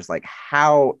speakers? Like,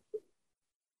 how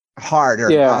hard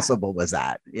or impossible was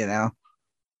that?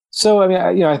 So I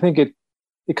mean, I think it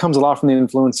comes a lot from the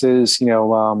influences. I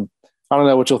don't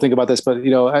know what you'll think about this, but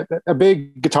a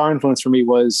big guitar influence for me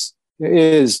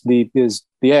is the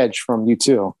Edge from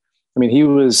U2. I mean, he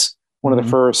was one of the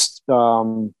first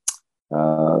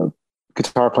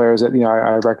guitar players that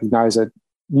I recognize that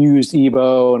used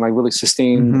EBow and like really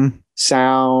sustained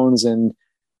sounds and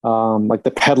like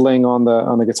the pedaling on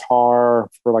the guitar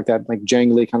for like that like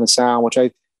jangly kind of sound. Which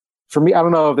for me, I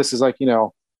don't know if this is like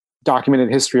documented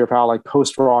history of how like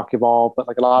post rock evolved, but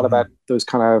like a lot of those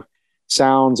kind of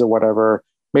sounds or whatever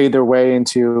made their way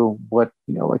into what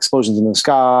Explosions in the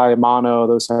Sky, Mono,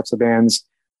 those types of bands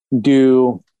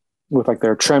do with like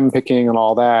their trem picking and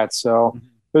all that. So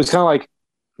it was kind of like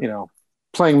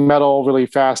playing metal, really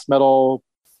fast metal.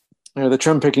 The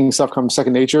trem picking stuff comes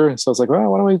second nature. So it's like, well,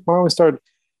 why don't we start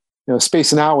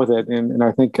spacing out with it? And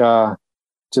I think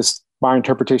just my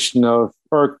interpretation of,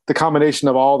 or the combination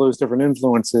of all those different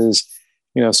influences,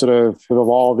 sort of have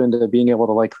evolved into being able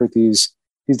to like create these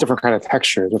different kind of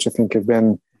textures, which I think have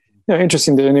been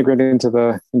interesting to integrate into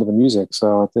the music.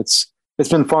 So it's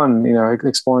been fun,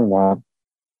 exploring that.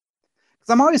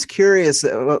 I'm always curious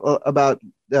about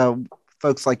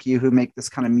folks like you who make this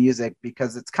kind of music,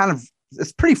 because it's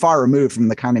pretty far removed from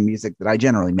the kind of music that I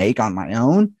generally make on my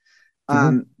own.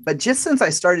 But just since I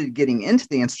started getting into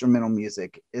the instrumental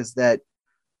music, is that,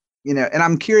 and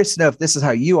I'm curious to know if this is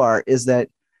how you are, is that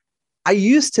I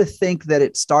used to think that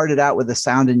it started out with a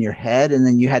sound in your head and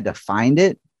then you had to find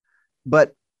it.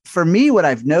 But for me, what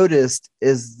I've noticed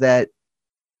is that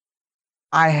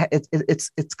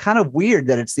it's kind of weird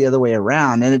that it's the other way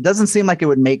around, and it doesn't seem like it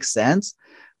would make sense,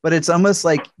 but it's almost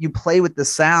like you play with the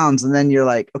sounds and then you're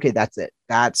like, okay, that's it.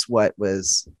 That's what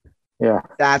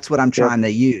I'm trying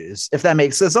to use. If that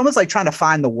makes sense, it's almost like trying to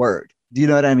find the word. Do you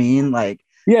know what I mean? Like,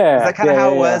 is that kind of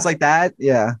how it was like that?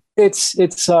 Yeah. It's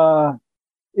there's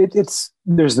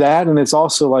that. And it's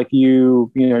also like, you're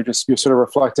sort of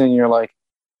reflecting, you're like,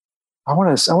 I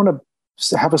want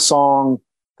to have a song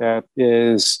that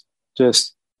is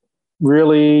just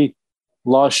really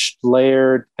lush,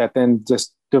 layered, that then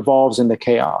just devolves into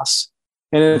chaos.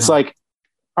 And it's like,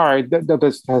 all right, that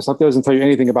doesn't tell you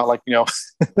anything about, like,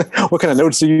 what kind of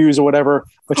notes to use or whatever,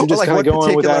 but you're just like kind of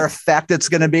going with that effect it's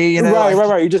going to be,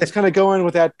 right. You're just kind of going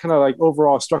with that kind of like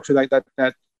overall structure,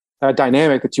 that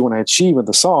dynamic that you want to achieve with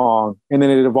the song. And then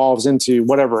it evolves into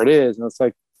whatever it is. And it's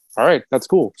like, all right, that's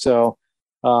cool. So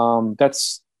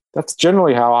that's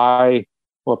generally how I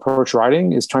will approach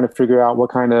writing, is trying to figure out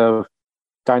what kind of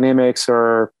dynamics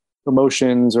or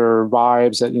emotions or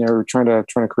vibes that, we're trying to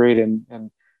create.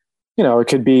 And it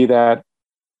could be that,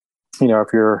 if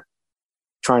you're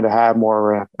trying to have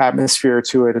more atmosphere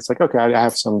to it, it's like, okay, I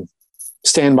have some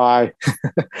standby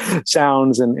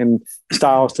sounds and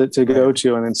styles to go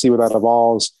to, and then see where that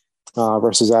evolves,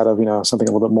 versus that of, something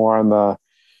a little bit more on the,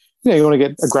 you want to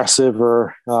get aggressive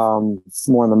or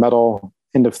more on the metal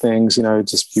end of things,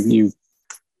 just you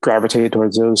gravitate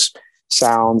towards those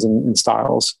sounds and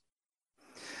styles.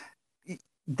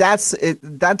 That's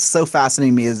so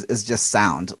fascinating to me, is just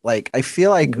sound. Like, I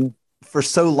feel like for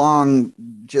so long,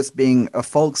 just being a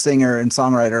folk singer and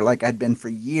songwriter, like I'd been for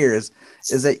years,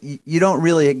 is that you don't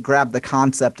really grab the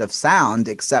concept of sound,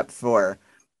 except for,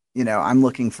 I'm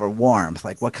looking for warmth,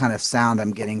 like what kind of sound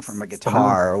I'm getting from a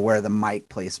guitar or where the mic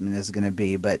placement is going to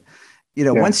be. But,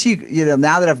 once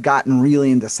now that I've gotten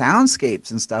really into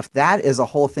soundscapes and stuff, that is a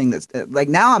whole thing that's like,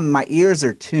 now my ears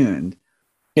are tuned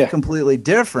completely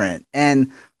different.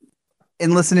 And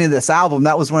in listening to this album,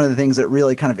 that was one of the things that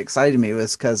really kind of excited me,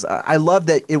 was because I love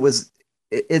that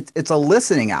it's a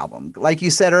listening album. Like you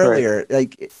said earlier,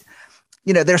 like,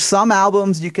 there's some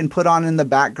albums you can put on in the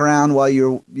background while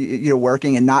you're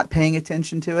working and not paying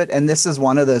attention to it. And this is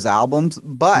one of those albums,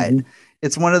 but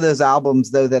it's one of those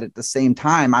albums, though, that at the same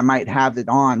time, I might have it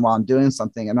on while I'm doing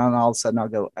something. And then all of a sudden I'll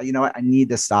go, you know what? I need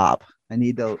to stop. I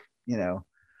need to,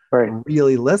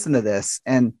 really listen to this.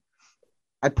 And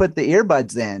I put the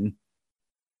earbuds in,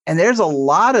 and there's a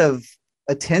lot of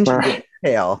attention to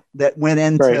detail that went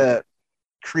into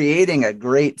creating a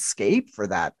great scape for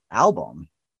that album.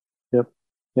 Yep.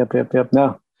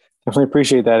 No, definitely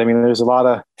appreciate that. I mean, there's a lot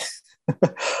of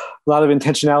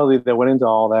intentionality that went into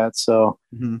all that. So,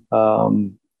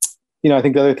 I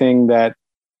think the other thing that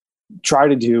try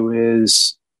to do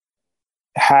is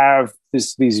have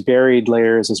these varied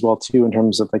layers as well too, in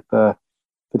terms of like the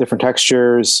different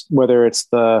textures, whether it's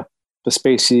the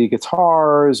spacey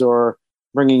guitars or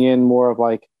bringing in more of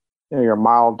like, your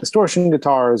mild distortion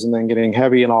guitars and then getting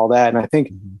heavy and all that. And I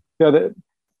think, I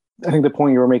think the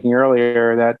point you were making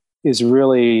earlier, that is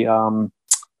really a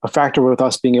factor with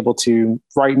us being able to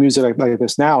write music like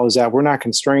this now, is that we're not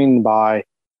constrained by,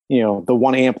 the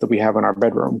one amp that we have in our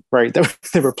bedroom, right? That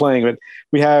we're playing with.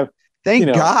 We have, thank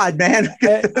God, man,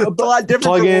 a lot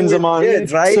different plugins among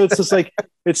kids, right? So it's just like,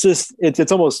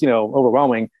 it's almost,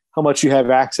 overwhelming how much you have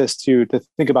access to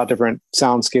think about different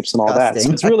soundscapes and all that.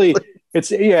 So it's really,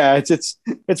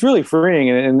 it's really freeing.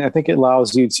 And I think it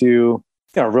allows you to,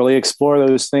 really explore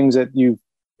those things that you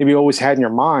maybe always had in your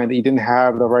mind that you didn't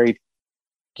have the right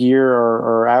gear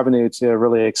or avenue to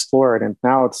really explore it. And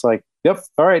now it's like, yep,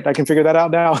 all right, I can figure that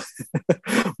out now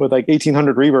with like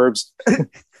 1,800 reverbs.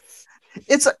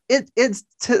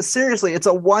 Seriously, it's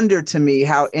a wonder to me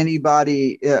how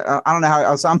anybody, I don't know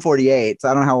how, so I'm 48, so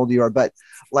I don't know how old you are, but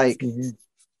like,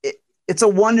 it's a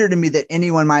wonder to me that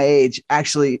anyone my age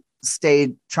actually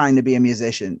stayed trying to be a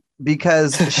musician,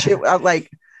 because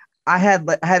I had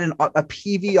a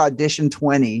PV Audition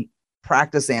 20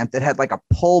 practice amp that had like a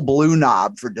pull blue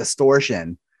knob for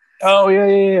distortion. Oh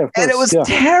yeah. And it was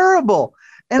terrible.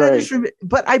 And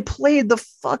but I played the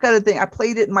fuck out of the thing. I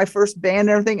played it in my first band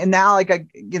and everything. And now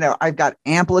like I've got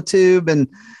Amplitude and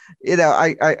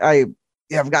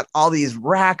I've got all these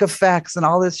rack effects and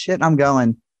all this shit. And I'm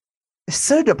going, It's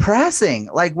so depressing.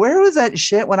 Like, where was that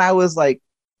shit when I was like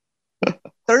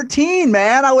 13,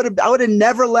 man? I would have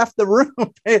never left the room.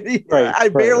 I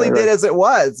barely did as it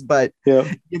was, but yeah,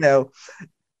 you know,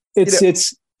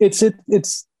 it's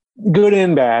good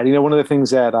and bad. You know, one of the things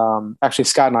that actually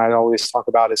Scott and I always talk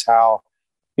about is how,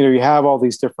 you know, you have all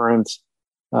these different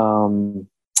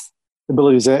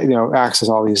abilities that, you know, access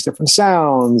all these different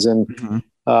sounds, and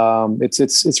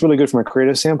it's really good from a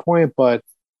creative standpoint, but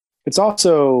it's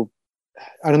also,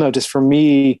 I don't know, just for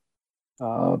me,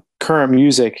 current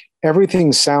music,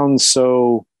 everything sounds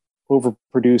so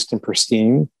overproduced and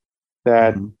pristine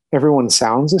that everyone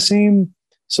sounds the same.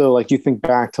 So like you think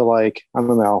back to like, I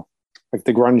don't know, like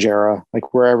the grunge era,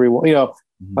 like where everyone, you know,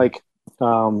 like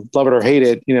love it or hate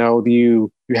it, you know,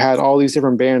 you had all these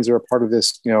different bands that were part of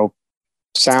this, you know,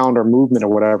 sound or movement or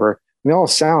whatever, and they all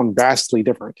sound vastly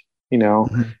different, you know.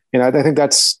 And I think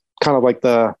that's kind of like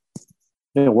the,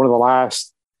 you know, one of the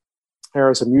last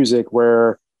eras of music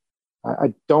where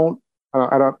I don't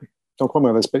quote me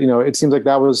on this, but you know, it seems like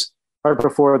that was right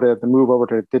before the move over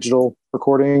to digital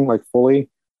recording, like fully.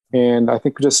 And I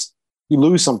think just you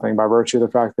lose something by virtue of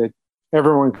the fact that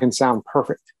everyone can sound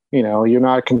perfect. You know, you're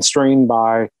not constrained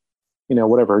by, you know,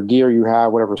 whatever gear you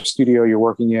have, whatever studio you're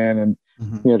working in, and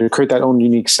you know, to create that own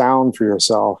unique sound for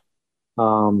yourself.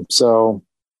 So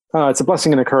it's a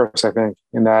blessing and a curse, I think,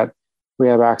 in that we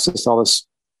have access to all this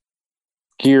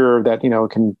gear that, you know,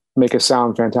 can make us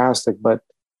sound fantastic, but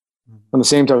on the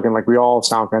same token, like we all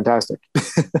sound fantastic.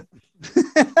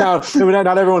 Now,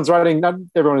 not everyone's writing, not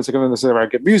everyone is going to necessarily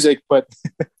write good music, but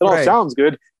it all sounds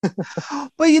good.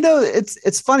 Well, you know,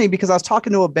 it's funny because I was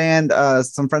talking to a band,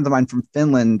 some friends of mine from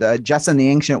Finland, Jess and the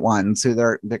Ancient Ones, who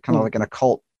they're kind of like an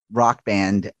occult rock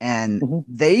band, and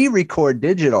they record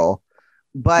digital,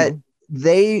 but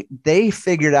they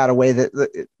figured out a way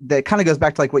that kind of goes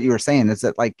back to like what you were saying, is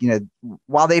that like, you know,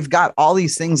 while they've got all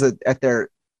these things at their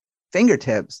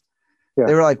fingertips,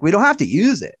 they were like, we don't have to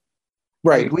use it.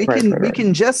 Like we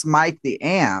can just mic the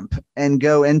amp and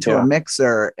go into a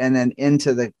mixer and then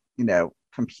into the, you know,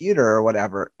 computer or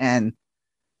whatever, and,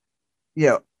 you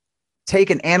know, take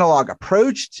an analog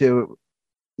approach to,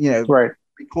 you know,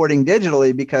 recording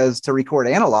digitally, because to record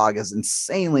analog is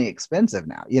insanely expensive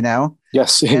now, you know?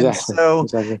 Yes, exactly. And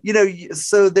so, you know,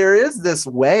 so there is this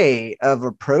way of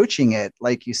approaching it,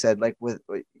 like you said, like with,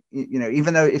 you know,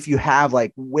 even though if you have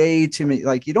like way too many,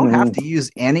 like you don't have to use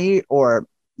any, or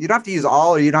you don't have to use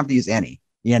all, or you don't have to use any,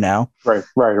 you know? Right.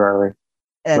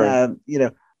 And, you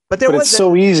know, but it's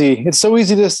so easy. It's so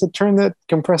easy just to turn that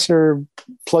compressor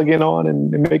plug-in on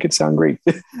and make it sound great.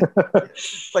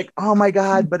 It's like, oh my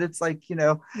God. But it's like, you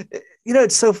know,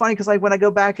 it's so funny because like when I go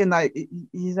back and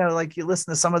you know, like you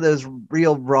listen to some of those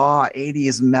real raw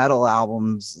 80s metal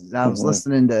albums. I was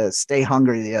listening to Stay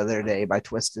Hungry the other day by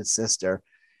Twisted Sister.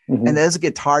 And those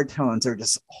guitar tones are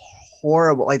just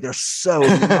horrible. Like they're so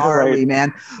gnarly,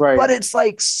 man. But it's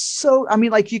like, so, I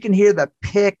mean, like you can hear the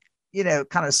pick, you know,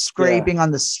 kind of scraping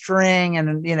on the string,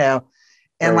 and, you know,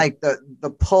 and like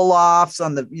the pull offs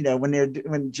on the, you know, when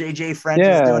JJ French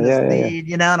is doing his lead,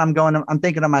 you know, and I'm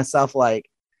thinking to myself, like,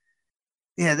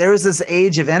 you know, there was this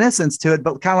age of innocence to it,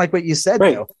 but kind of like what you said,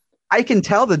 though, I can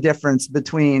tell the difference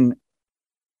between,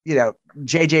 you know,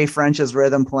 JJ French's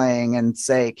rhythm playing and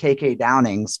say KK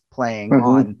Downing's playing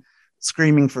on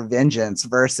Screaming for Vengeance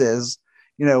versus,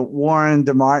 you know, Warren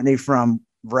DeMartini from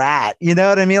Rat, you know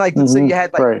what I mean? Like, so you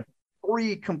had like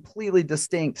three completely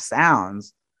distinct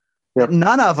sounds.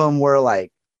 None of them were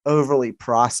like overly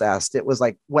processed. It was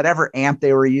like whatever amp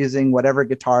they were using, whatever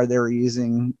guitar they were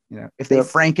using, you know, if they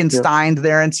Frankensteined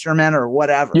their instrument or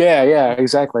whatever.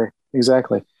 Exactly.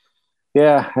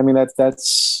 Yeah, I mean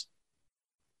that's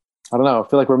I don't know. I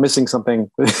feel like we're missing something.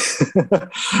 I'm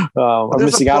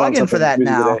missing out on something for that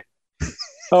now. Today.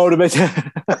 Oh, to make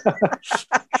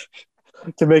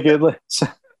it.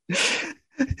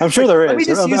 I'm sure there is. Let me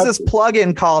just use this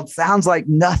plugin called "Sounds Like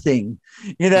Nothing."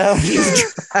 You know,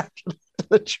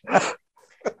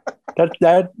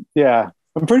 yeah.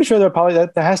 I'm pretty sure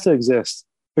that has to exist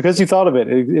because you thought of it.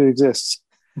 It exists.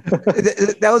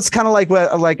 That was kind of like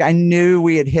what, like I knew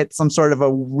we had hit some sort of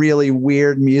a really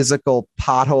weird musical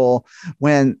pothole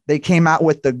when they came out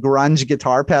with the grunge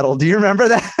guitar pedal. Do you remember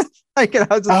that? Like, I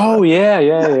was just,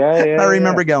 I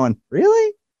remember going,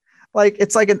 really? Like,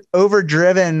 it's like an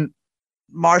overdriven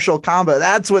Marshall combo.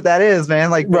 That's what that is,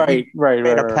 man. Like, right.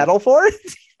 A pedal for it.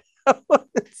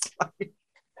 It's like,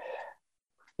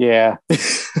 yeah.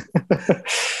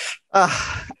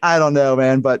 I don't know,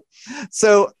 man. But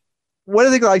so what do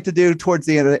they like to do towards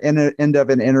the end of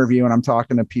an interview when I'm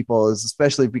talking to people, is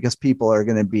especially because people are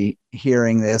going to be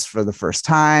hearing this for the first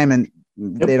time and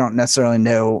they don't necessarily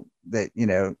know that, you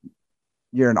know,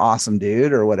 you're an awesome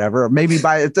dude or whatever. Or maybe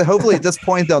hopefully at this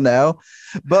point they'll know.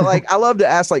 But like, I love to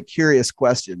ask like curious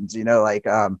questions, like,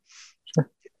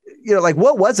 like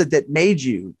what was it that made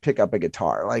you pick up a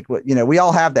guitar? Like what, we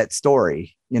all have that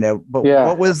story, but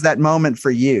what was that moment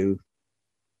for you?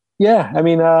 Yeah. I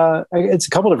mean, it's a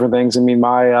couple different things. I mean,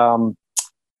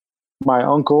 my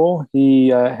uncle, he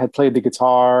had played the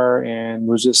guitar and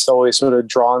was just always sort of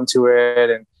drawn to it,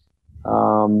 and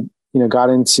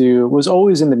was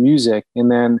always into music.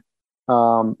 And then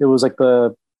it was like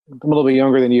I'm a little bit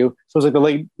younger than you, so it was like the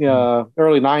late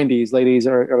early 90s, late 80s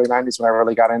or early 90s when I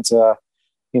really got into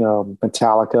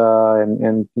Metallica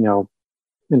and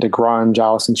into grunge,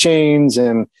 Alice in Chains,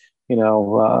 and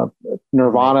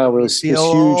Nirvana was huge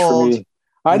for me.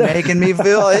 Making me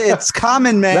feel it's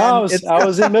common, man. No, I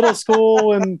was in middle school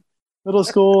when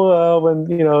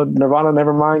Nirvana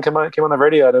Nevermind came on the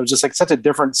radio, and it was just like such a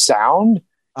different sound.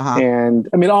 And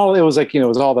I mean, it was like, it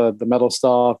was all the metal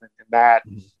stuff and that.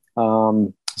 I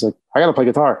was like, I got to play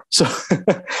guitar. So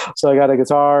I got a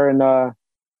guitar in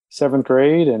 7th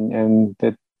grade and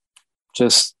it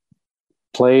just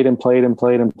played and played and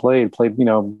played and played,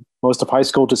 most of high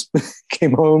school, just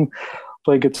came home,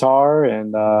 played guitar.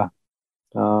 And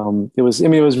it was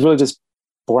really just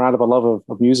born out of a love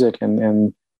of music,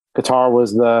 and guitar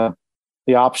was the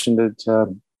option to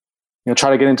try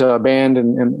to get into a band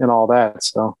and all that.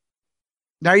 So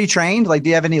now, are you trained? Like, do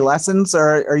you have any lessons,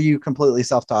 or are you completely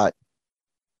self-taught?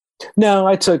 No,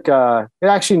 I took, the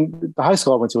high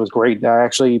school I went to was great. I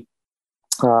actually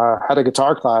had a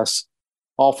guitar class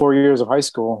all 4 years of high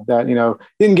school that,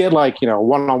 didn't get like,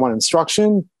 one-on-one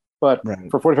instruction, but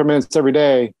for 45 minutes every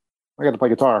day, I got to play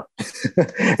guitar.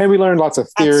 And we learned lots of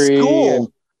theory. That's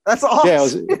cool. That's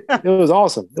awesome. Yeah, it was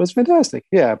awesome. It was fantastic.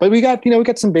 Yeah. But we got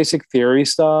some basic theory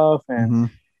stuff. And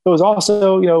it was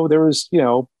also, there was,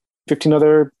 15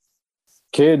 other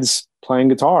kids playing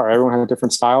guitar. Everyone had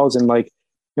different styles. And like,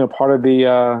 part of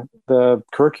the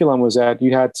curriculum was that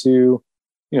you had to,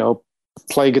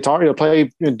 play guitar,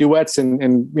 play duets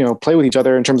and play with each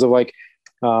other in terms of like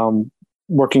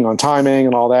working on timing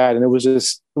and all that. And it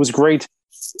was great,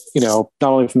 not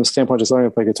only from the standpoint of just learning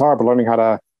to play guitar, but learning how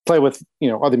to play with,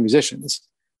 other musicians.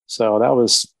 So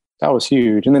that was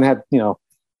huge. And then had,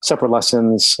 separate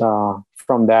lessons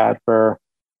from that, where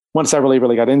once I really,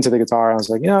 really got into the guitar, I was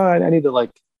like, I need to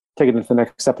like take it to the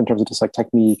next step in terms of just like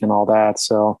technique and all that.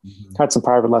 So had some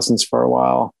private lessons for a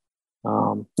while.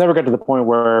 Never got to the point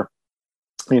where,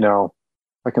 I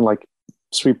can like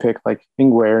sweep pick like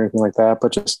Yngwie or anything like that,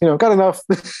 but just, got enough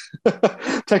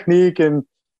technique and,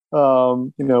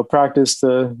 practice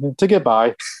to get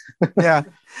by. Yeah.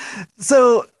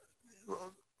 So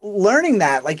learning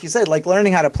that, like you said, like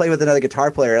learning how to play with another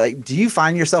guitar player, like, do you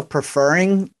find yourself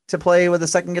preferring to play with a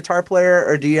second guitar player,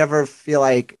 or do you ever feel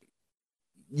like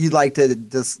you'd like to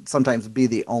just sometimes be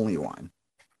the only one,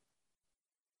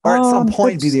 or at some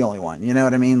point be the only one? You know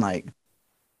what I mean? Like,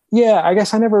 yeah, I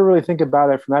guess I never really think about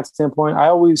it from that standpoint. I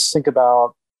always think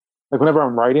about, like, whenever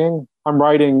I'm writing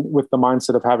with the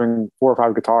mindset of having 4 or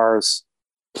 5 guitars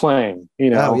playing,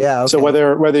 Oh, yeah. Okay. So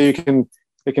whether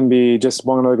it can be just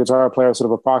one other guitar player sort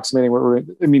of approximating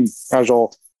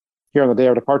casual here on the Day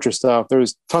of Departure stuff,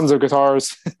 there's tons of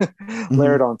guitars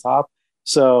layered on top.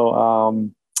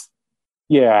 So,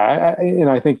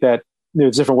 I think that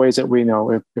there's different ways that we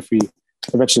know if we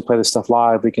eventually play this stuff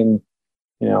live, we can,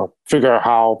 figure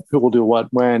out who will do what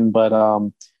when. But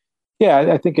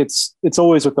I think it's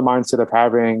always with the mindset of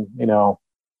having,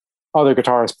 other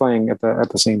guitarists playing at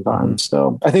the same time.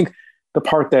 So I think the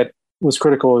part that was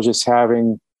critical is just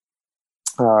having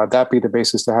that be the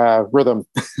basis to have rhythm.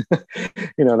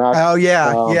 Not. Oh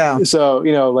yeah, yeah. So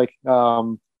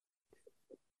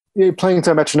playing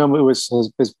to a metronome is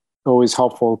always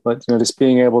helpful, but just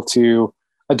being able to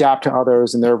adapt to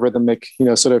others and their rhythmic,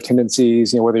 sort of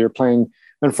tendencies. Whether you're playing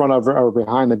in front of or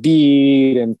behind the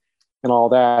beat and all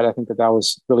that. I think that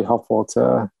was really helpful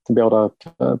to be able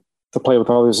to play with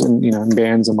others in in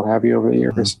bands and what have you over the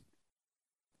years.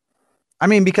 I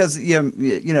mean, because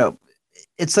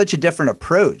it's such a different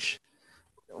approach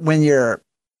when you're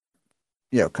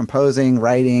composing,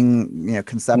 writing,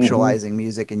 conceptualizing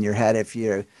music in your head. If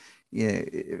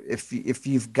if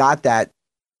you've got that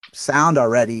sound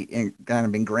already kind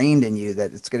of ingrained in you,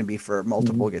 that it's going to be for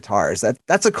multiple guitars,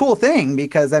 that's a cool thing,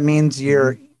 because that means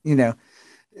you're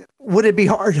would it be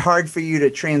hard for you to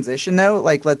transition though?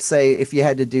 Like, let's say if you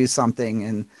had to do something,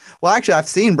 and well, actually I've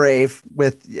seen Brave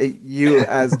with you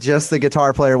as just the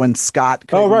guitar player when Scott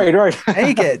couldn't right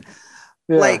make it.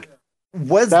 Yeah. Like,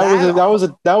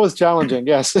 that was challenging.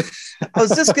 Yes. I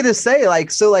was just gonna say,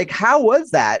 how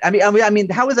was that? I mean,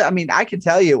 how was it? I mean, I can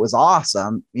tell you it was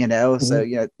awesome,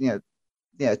 so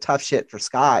tough shit for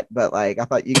Scott, but like, I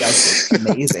thought you guys were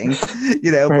amazing,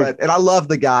 Right. and I love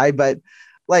the guy, but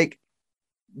like,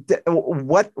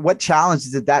 what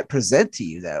challenges did that present to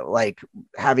you though? Like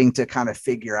having to kind of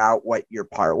figure out what your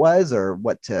part was or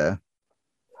what to.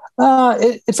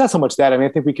 It's not so much that. I mean,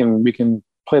 I think we can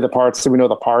play the parts so we know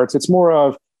the parts. It's more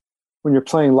of when you're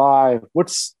playing live,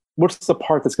 what's the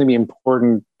part that's going to be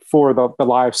important for the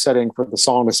live setting for the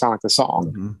song to sound like the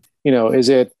song? Mm-hmm. Is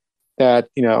it that,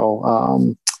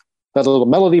 that little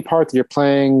melody part that you're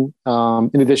playing,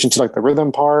 in addition to like the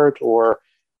rhythm part, or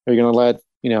are you going to let,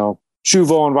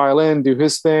 Shuvo on violin do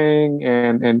his thing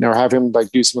and or have him like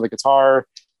do some of the guitar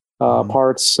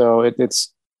parts. So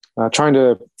it's trying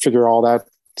to figure all that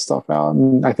stuff out.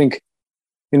 And I think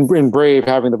in Brave,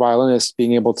 having the violinist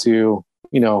being able to,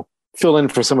 fill in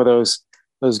for some of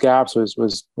those gaps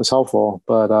was helpful.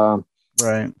 But,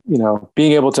 right.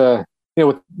 Being able to,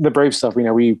 with the Brave stuff,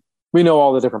 we know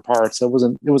all the different parts. So it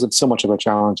wasn't so much of a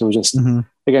challenge. It was just,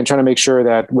 again, trying to make sure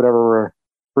that whatever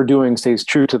we're doing stays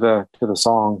true to the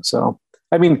song. So,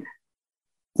 I mean,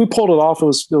 we pulled it off.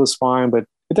 It was fine, but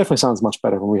it definitely sounds much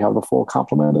better when we have the full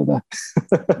complement of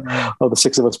the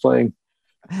six of us playing.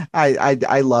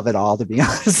 I love it all, to be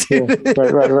honest. Yeah,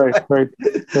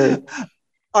 right.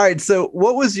 All right. So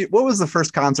what was the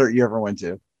first concert you ever went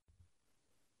to?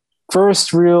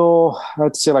 First real,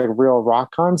 I'd say like real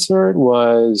rock concert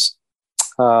was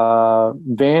Van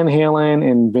Halen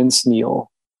and Vince Neil.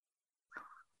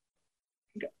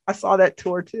 I saw that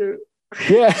tour too.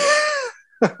 Yeah.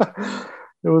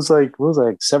 It was like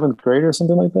seventh grade or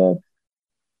something like that.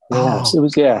 Yeah, it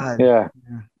was. Yeah.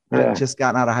 I just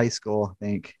gotten out of high school, I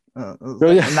think. Was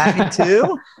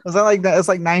 92? Was that like that? It's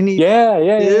like 90. Yeah.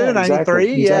 93.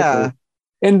 Exactly. Yeah.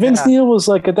 And Vince Neil was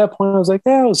like, at that point, I was like,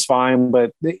 yeah, it was fine,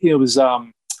 but it was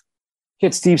he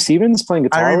had Steve Stevens playing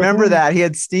guitar. I remember that he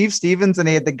had Steve Stevens and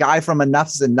he had the guy from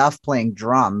Enough's Enough playing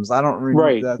drums. I don't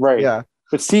remember that. Right. Yeah.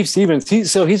 But Steve Stevens,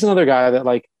 he's another guy that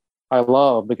like I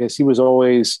love because he was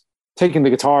always taking the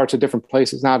guitar to different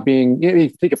places, not being,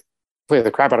 he could play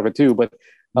the crap out of it too, but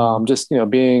just,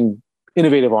 being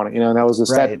innovative on it, and that was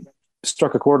just, that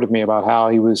struck a chord with me about how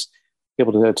he was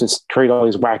able to just create all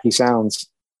these wacky sounds,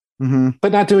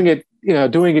 but not doing it,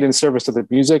 doing it in service to the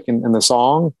music and the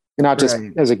song, and not just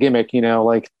as a gimmick,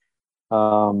 like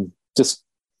just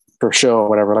for show or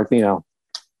whatever, like,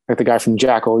 like the guy from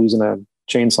Jackal using a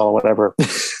chainsaw or whatever.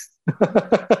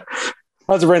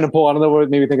 That's a random pull. I don't know what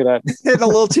made me think of that. Hitting a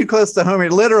little too close to home here.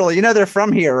 Literally, they're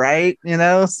from here, right?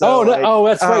 So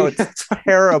that's right. It's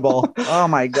terrible. Oh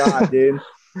my God, dude.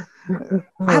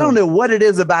 I don't know what it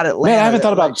is about Atlanta. Man, I haven't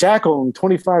thought about Jackal in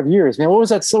 25 years. Man, what was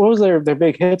that? What was their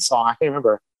big hit song? I can't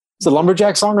remember. It's a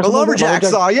Lumberjack song or something? Lumberjack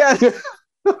song, yeah.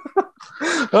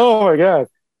 Oh my God.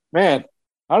 Man,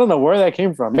 I don't know where that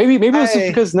came from. Maybe it was just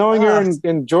because knowing you're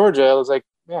in Georgia, I was like,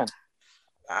 man.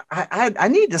 I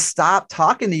need to stop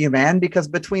talking to you, man, because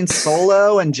between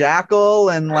Solo and Jackal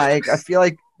and like, I feel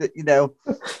like,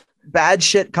 bad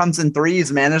shit comes in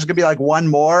threes, man. There's gonna be like one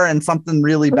more and something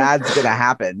really bad's gonna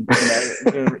happen.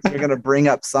 You're gonna bring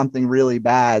up something really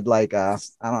bad. Like, I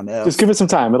don't know. Just give it some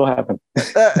time. It'll happen.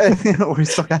 We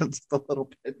still got just a little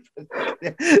bit.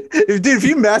 Dude, if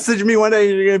you message me one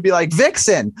day, you're gonna be like,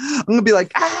 Vixen. I'm gonna be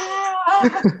like,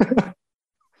 ah.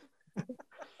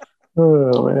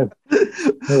 Oh man.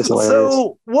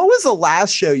 So what was the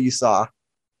last show you saw?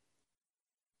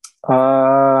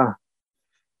 I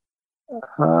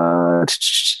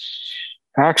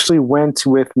actually went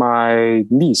with my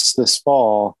niece this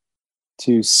fall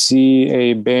to see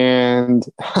a band.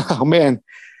 Oh man,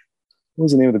 what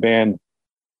was the name of the band?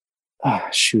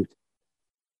 Shoot.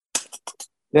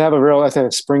 They have a real, I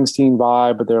think, Springsteen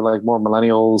vibe, but they're like more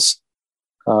millennials.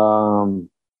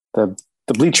 The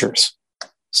Bleachers.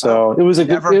 So it was a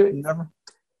good. Never.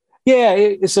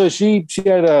 Yeah. So she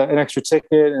had an extra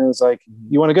ticket, and it was like,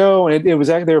 "You want to go?" And it was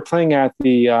actually, they were playing at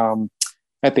the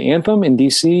Anthem in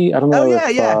DC. I don't know.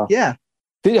 Oh yeah.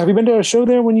 Have you been to a show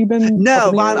there when you've been?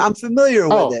 No, but I'm familiar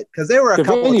with it because there were a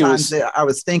couple of times that I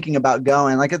was thinking about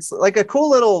going. Like, it's like a cool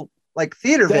little like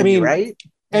theater venue, right?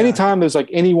 Anytime there's like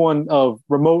anyone of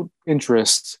remote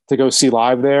interest to go see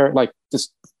live there, like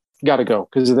just got to go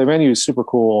because the venue is super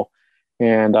cool.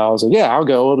 And I was like, yeah, I'll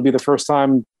go. It'll be the first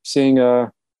time seeing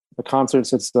a concert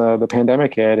since the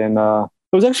pandemic hit. And it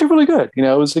was actually really good. It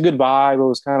was a good vibe. It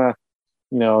was kind of,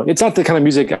 it's not the kind of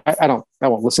music I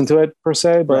won't listen to it per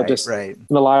se, but in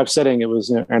the live setting, it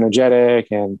was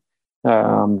energetic. And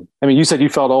I mean, you said you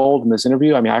felt old in this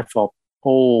interview. I mean, I felt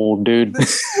old, dude.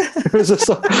 It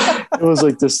was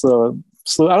like this slow.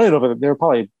 I don't know if they're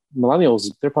probably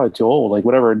millennials. They're probably too old, like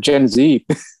whatever, Gen Z.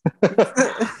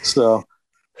 So.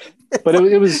 But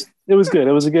it was it was good.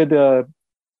 It was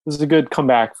a good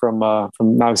comeback from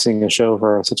not seeing a show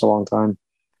for such a long time.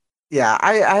 Yeah,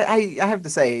 I have to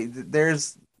say,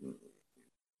 there's,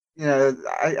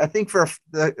 I think for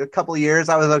a couple of years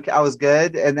I was okay, I was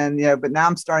good, and then but now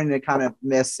I'm starting to kind of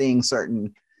miss seeing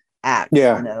certain acts.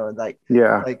 Yeah, like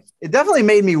it definitely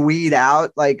made me weed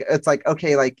out. Like it's like,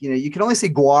 okay, like you can only see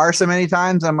Gwar so many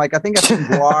times. I'm like, I think I've seen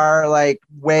Gwar like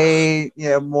way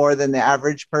more than the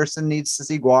average person needs to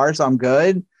see Gwar, so I'm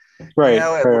good. Right.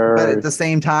 But at the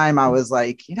same time, I was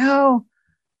like,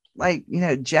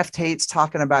 Jeff Tate's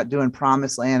talking about doing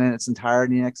Promised Land in its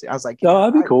entirety next year. I was like, oh,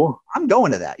 that'd be cool. I'm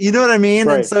going to that. You know what I mean?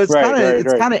 Right, and so it's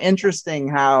kind of interesting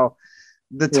how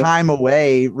the time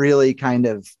away really kind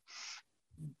of,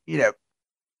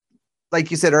 like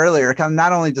you said earlier, kind of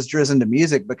not only just drew us into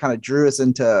music, but kind of drew us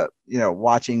into,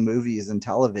 watching movies and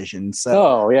television.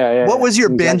 So, what was your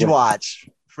binge watch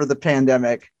for the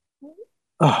pandemic?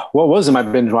 Oh, what was in my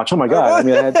binge watch? Oh my God. I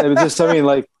mean, it was just,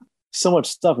 like so much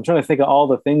stuff. I'm trying to think of all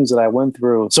the things that I went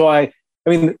through. So I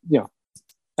mean,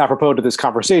 apropos to this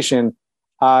conversation,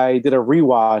 I did a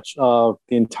rewatch of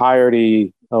the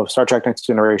entirety of Star Trek Next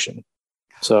Generation.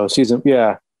 So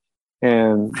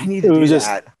and I need to do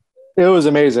that. It was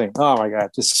amazing. Oh my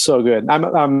God. Just so good. I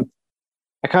kind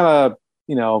of,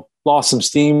 lost some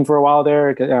steam for a while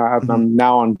there. I'm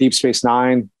now on Deep Space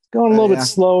Nine. Going a little bit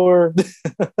slower,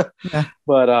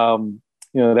 but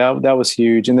that was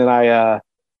huge. And then I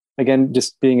again,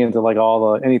 just being into like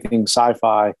anything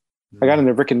sci-fi. I got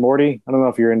into Rick and Morty. I don't know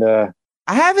if you're into.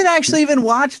 I haven't actually even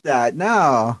watched that.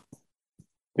 No,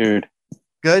 dude,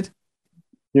 good.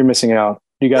 You're missing out.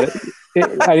 You got it.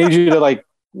 I need you to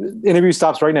interview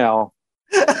stops right now.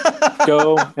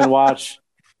 Go and watch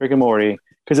Rick and Morty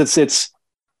because it's just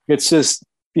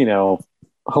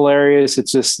hilarious.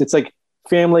 It's like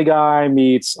Family Guy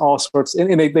meets all sorts,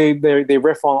 and they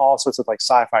riff on all sorts of like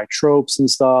sci-fi tropes and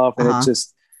stuff, and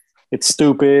it's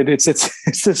stupid. It's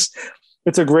just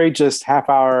a great just half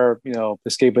hour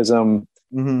escapism,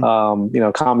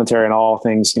 commentary on all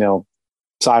things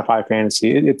sci-fi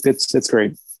fantasy. It's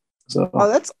great. So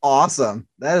that's awesome.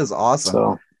 That is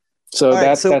awesome. So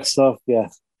that stuff, yeah.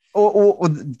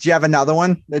 Do you have another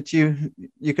one that you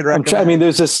could recommend? I mean,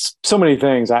 there's just so many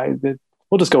things.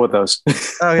 We'll just go with those.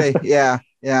 Okay. Yeah.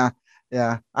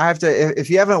 I have to, if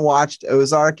you haven't watched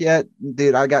Ozark yet,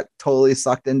 dude, I got totally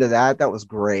sucked into that. That was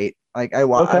great. Like I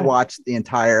watched the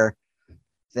entire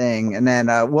thing. And then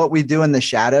What We Do in the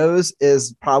Shadows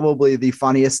is probably the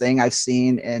funniest thing I've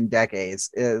seen in decades.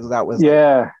 That was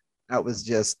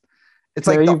just, it's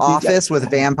like The Office with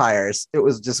vampires. It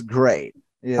was just great.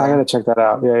 Yeah. I gotta check that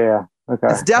out. Yeah. Okay.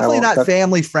 It's definitely not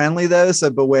family friendly though, so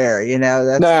beware.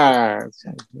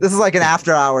 This is like an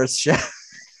after hours show.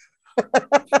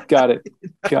 Got it.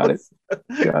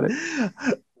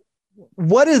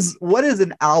 What is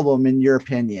an album in your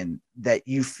opinion that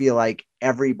you feel like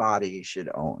everybody should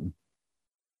own?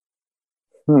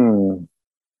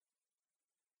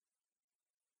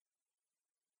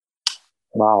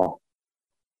 Wow.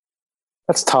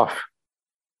 That's tough.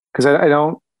 Because I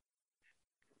don't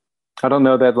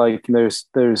know that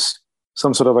there's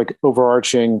some sort of like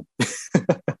overarching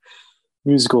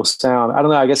musical sound. I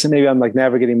don't know. I guess maybe I'm like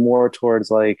navigating more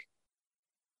towards like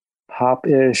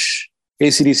pop-ish.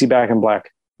 AC/DC Back in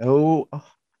Black. Oh, I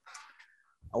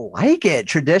like it.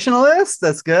 Traditionalist.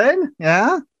 That's good.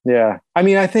 Yeah. Yeah. I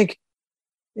mean, I think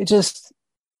it just.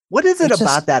 What is it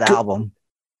about that album?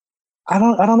 I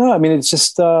don't know. I mean, it's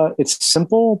just it's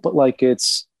simple, but like it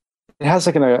has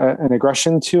like an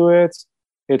aggression to it.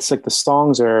 It's like the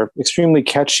songs are extremely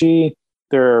catchy.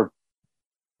 They're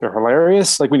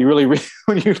hilarious. Like when you really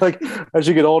when you like as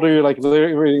you get older, you're like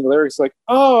reading the lyrics, like,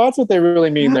 oh, that's what they really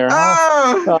mean there.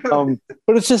 Huh?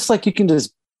 But it's just like you can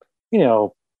just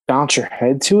bounce your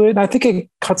head to it. And I think it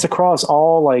cuts across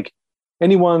all like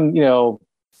anyone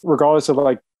regardless of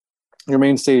like your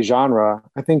mainstay genre.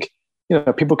 I think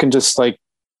people can just like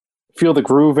feel the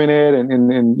groove in it,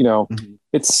 and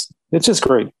it's just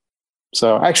great.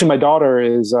 So actually, my daughter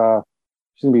is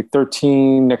she's gonna be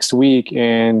 13 next week,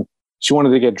 and she wanted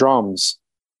to get drums,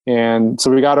 and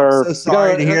so we got her. So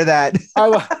sorry to hear that.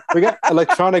 We got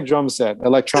electronic drum set,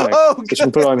 so she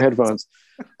can put it on headphones.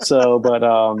 So, but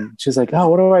she's like, oh,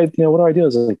 what do I do? I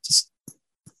was like, just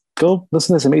go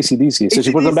listen to some AC/DC. So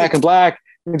she put them Back in Black,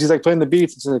 and she's like playing the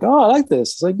beats. And she's like, oh, I like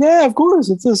this. It's like, yeah, of course.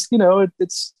 It's just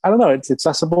it's I don't know. It's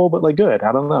accessible, but like good.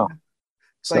 I don't know.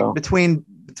 It's like between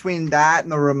that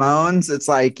and the Ramones, it's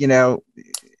like anybody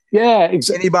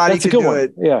can do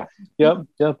it. Yeah.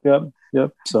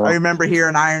 Yep. So I remember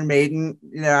hearing Iron Maiden,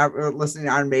 listening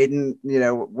to Iron Maiden,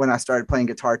 when I started playing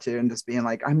guitar too, and just being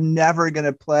like, I'm never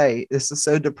gonna play. This is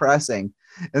so depressing.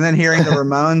 and then hearing the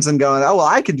Ramones and going, oh well,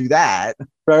 I can do that.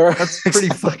 Right. That's pretty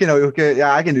fucking okay.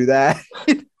 Yeah, I can do that.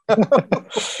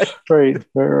 Right.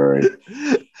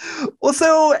 Well,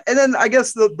 so and then I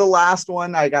guess the last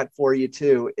one I got for you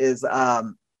too is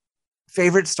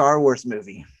favorite Star Wars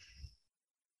movie.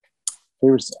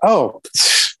 I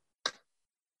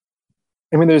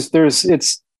mean, there's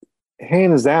it's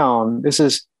hands down. This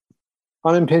is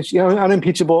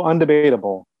unimpeachable,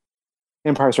 undebatable.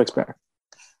 Empire Strikes Back.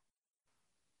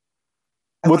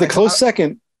 With a close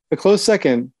second. I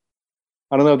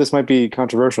don't know if this might be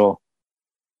controversial.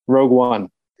 Rogue One.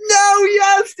 No,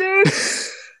 yes, dude.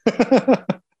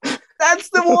 That's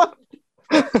the one.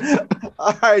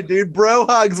 All right, dude. Bro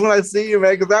hugs when I see you,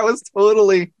 man, because that was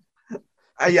totally.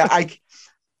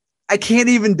 I can't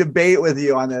even debate with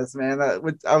you on this, man.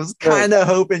 I was kind of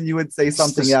hoping you would say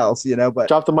something else, but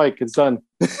drop the mic. It's done.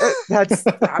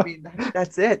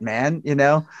 That's it, man.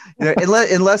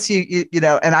 Unless you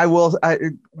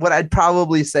and what I'd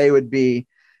probably say would be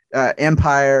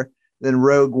Empire, then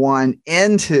Rogue One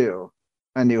into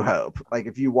A New Hope. Like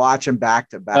if you watch them back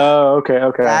to back. Oh, okay.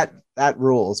 That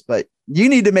rules, but you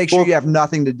need to make sure you have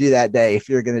nothing to do that day if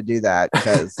you're going to do that.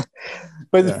 Because,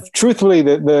 but truthfully,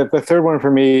 the third one for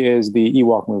me is the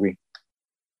Ewok movie.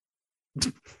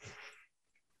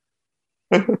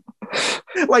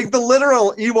 Like the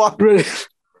literal Ewok.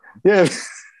 Yeah.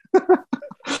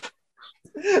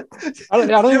 I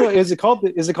don't even know. Is it called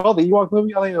the Ewok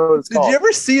movie? I don't even know what it's called. Did you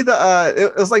ever see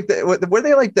it was like were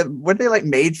they like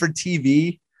made for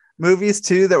TV movies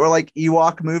too that were like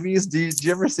Ewok movies? Did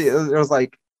you ever see it? It was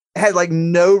like had like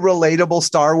no relatable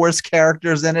Star Wars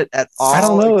characters in it at all. I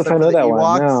don't know if I know that Ewoks.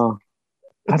 One. No.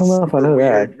 I don't know if I know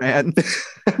weird, that, man.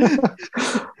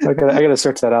 I gotta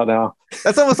search that out now.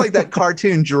 That's almost like that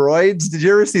cartoon Droids. Did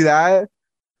you ever see that?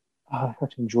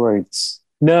 Cartoon Droids.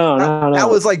 No. That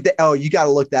was like you got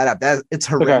to look that up. It's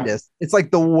horrendous. Okay. It's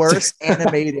like the worst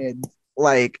animated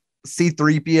like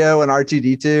C-3PO and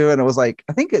R2-D2, and it was like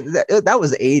I think that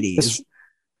was 80s.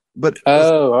 But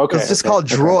okay. It's just called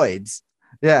Droids.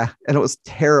 Yeah, and it was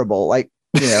terrible. Like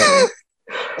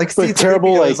like C-3PO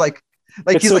terrible.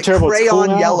 Like he's so like terrible. Crayon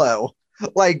cool yellow.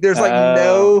 Like there's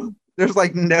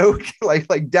like no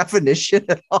like definition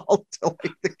at all to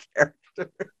like the character.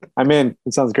 I'm in.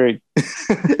 It sounds great.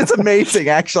 It's amazing,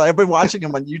 actually. I've been watching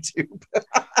him on YouTube.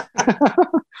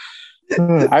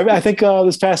 I think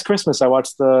this past Christmas I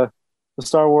watched the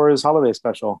Star Wars holiday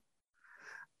special.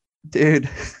 Dude,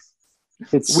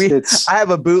 I have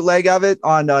a bootleg of it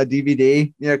on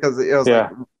DVD. Because it was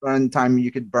like one time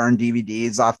you could burn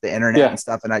DVDs off the internet and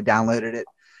stuff, and I downloaded it.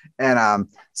 And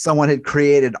someone had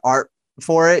created art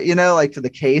for it, like for the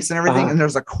case and everything. And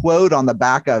there's a quote on the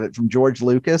back of it from George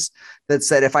Lucas that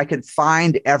said, if I could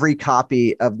find every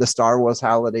copy of the Star Wars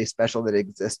holiday special that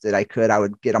existed, I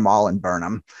would get them all and burn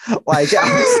them. Like,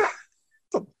 it's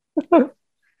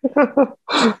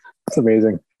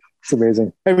amazing. It's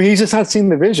amazing. I mean, he's just not seen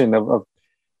the vision of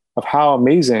how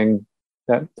amazing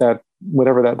that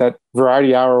whatever that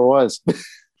variety hour was.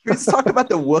 Let's talk about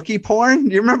the Wookiee porn.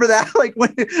 Do you remember that? Like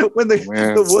when the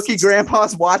Wookiee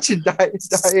grandpa's watching Diane.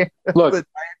 Look,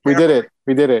 we did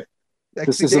it.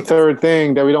 This is the third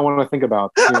thing that we don't want to think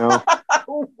about.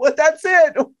 What? That's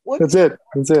it. That's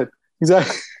it.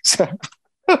 Exactly.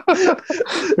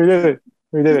 We did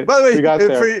it. By the way, we got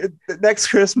there. For next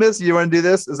Christmas, you want to do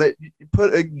this? Is that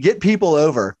get people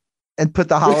over and put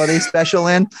the holiday special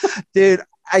in, dude.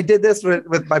 I did this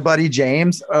with my buddy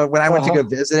James when I went to go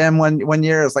visit him one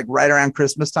year. It was like right around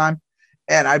Christmas time,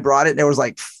 and I brought it. And there was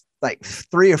like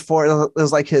 3 or 4. It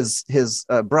was like his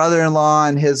brother-in-law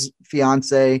and his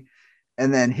fiance,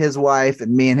 and then his wife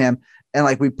and me and him. And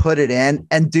like we put it in,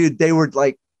 and dude, they were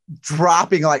like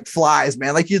dropping like flies,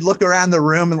 man. Like you'd look around the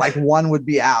room and like one would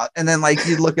be out, and then like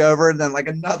you'd look over and then like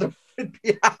another would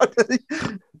be out.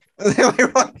 They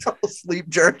were like sleep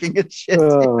jerking and shit.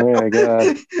 Oh my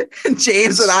god! And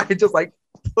James and I just like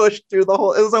pushed through the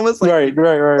whole. It was almost like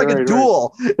right, like a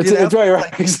duel. It's right.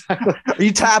 Like, exactly. Are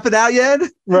you tapping out yet?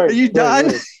 Right. Are you done?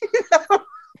 Right.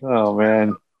 Oh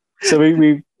man! So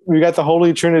we got the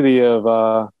holy trinity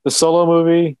of the Solo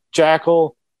movie,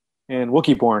 Jackal, and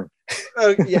Wookiee porn.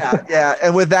 Yeah.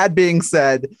 And with that being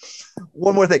said,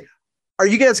 one more thing: are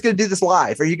you guys going to do this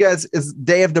live? Is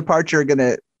Day of Departure going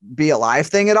to be a live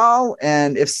thing at all?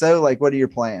 And if so, like what are your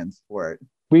plans for it?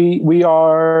 We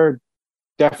are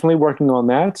definitely working on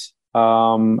that.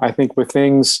 I think with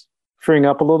things freeing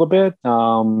up a little bit,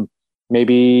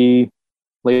 maybe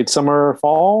late summer,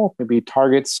 fall, maybe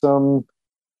target some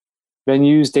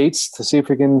venues, dates to see if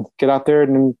we can get out there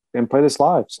and play this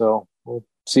live. So we'll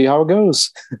see how it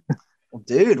goes.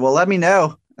 Dude, well, let me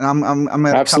know. I'm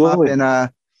gonna come up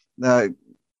and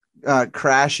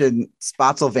crash in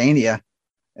Spotsylvania.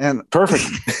 And perfect.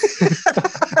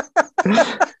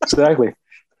 Exactly.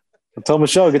 I'll tell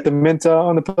Michelle, get the mint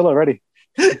on the pillow ready.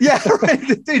 Yeah, right.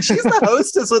 Dude, she's the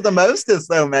hostess with the mostest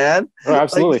though, man. Oh,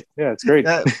 absolutely. Like, yeah, it's great.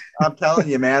 I'm telling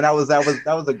you, man, that was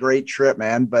a great trip,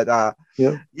 man. But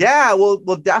yeah,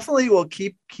 we'll definitely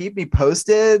keep me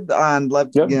posted on we'll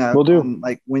do. on,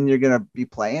 like when you're gonna be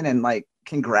playing, and like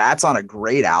congrats on a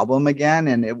great album again.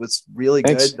 And it was really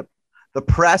Thanks. good. The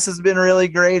press has been really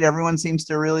great. Everyone seems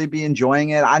to really be enjoying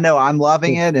it. I know I'm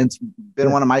loving it, and it's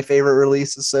been one of my favorite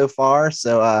releases so far.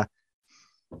 So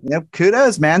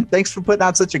kudos, man. Thanks for putting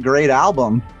out such a great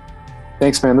album.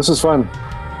 Thanks, man. This was fun.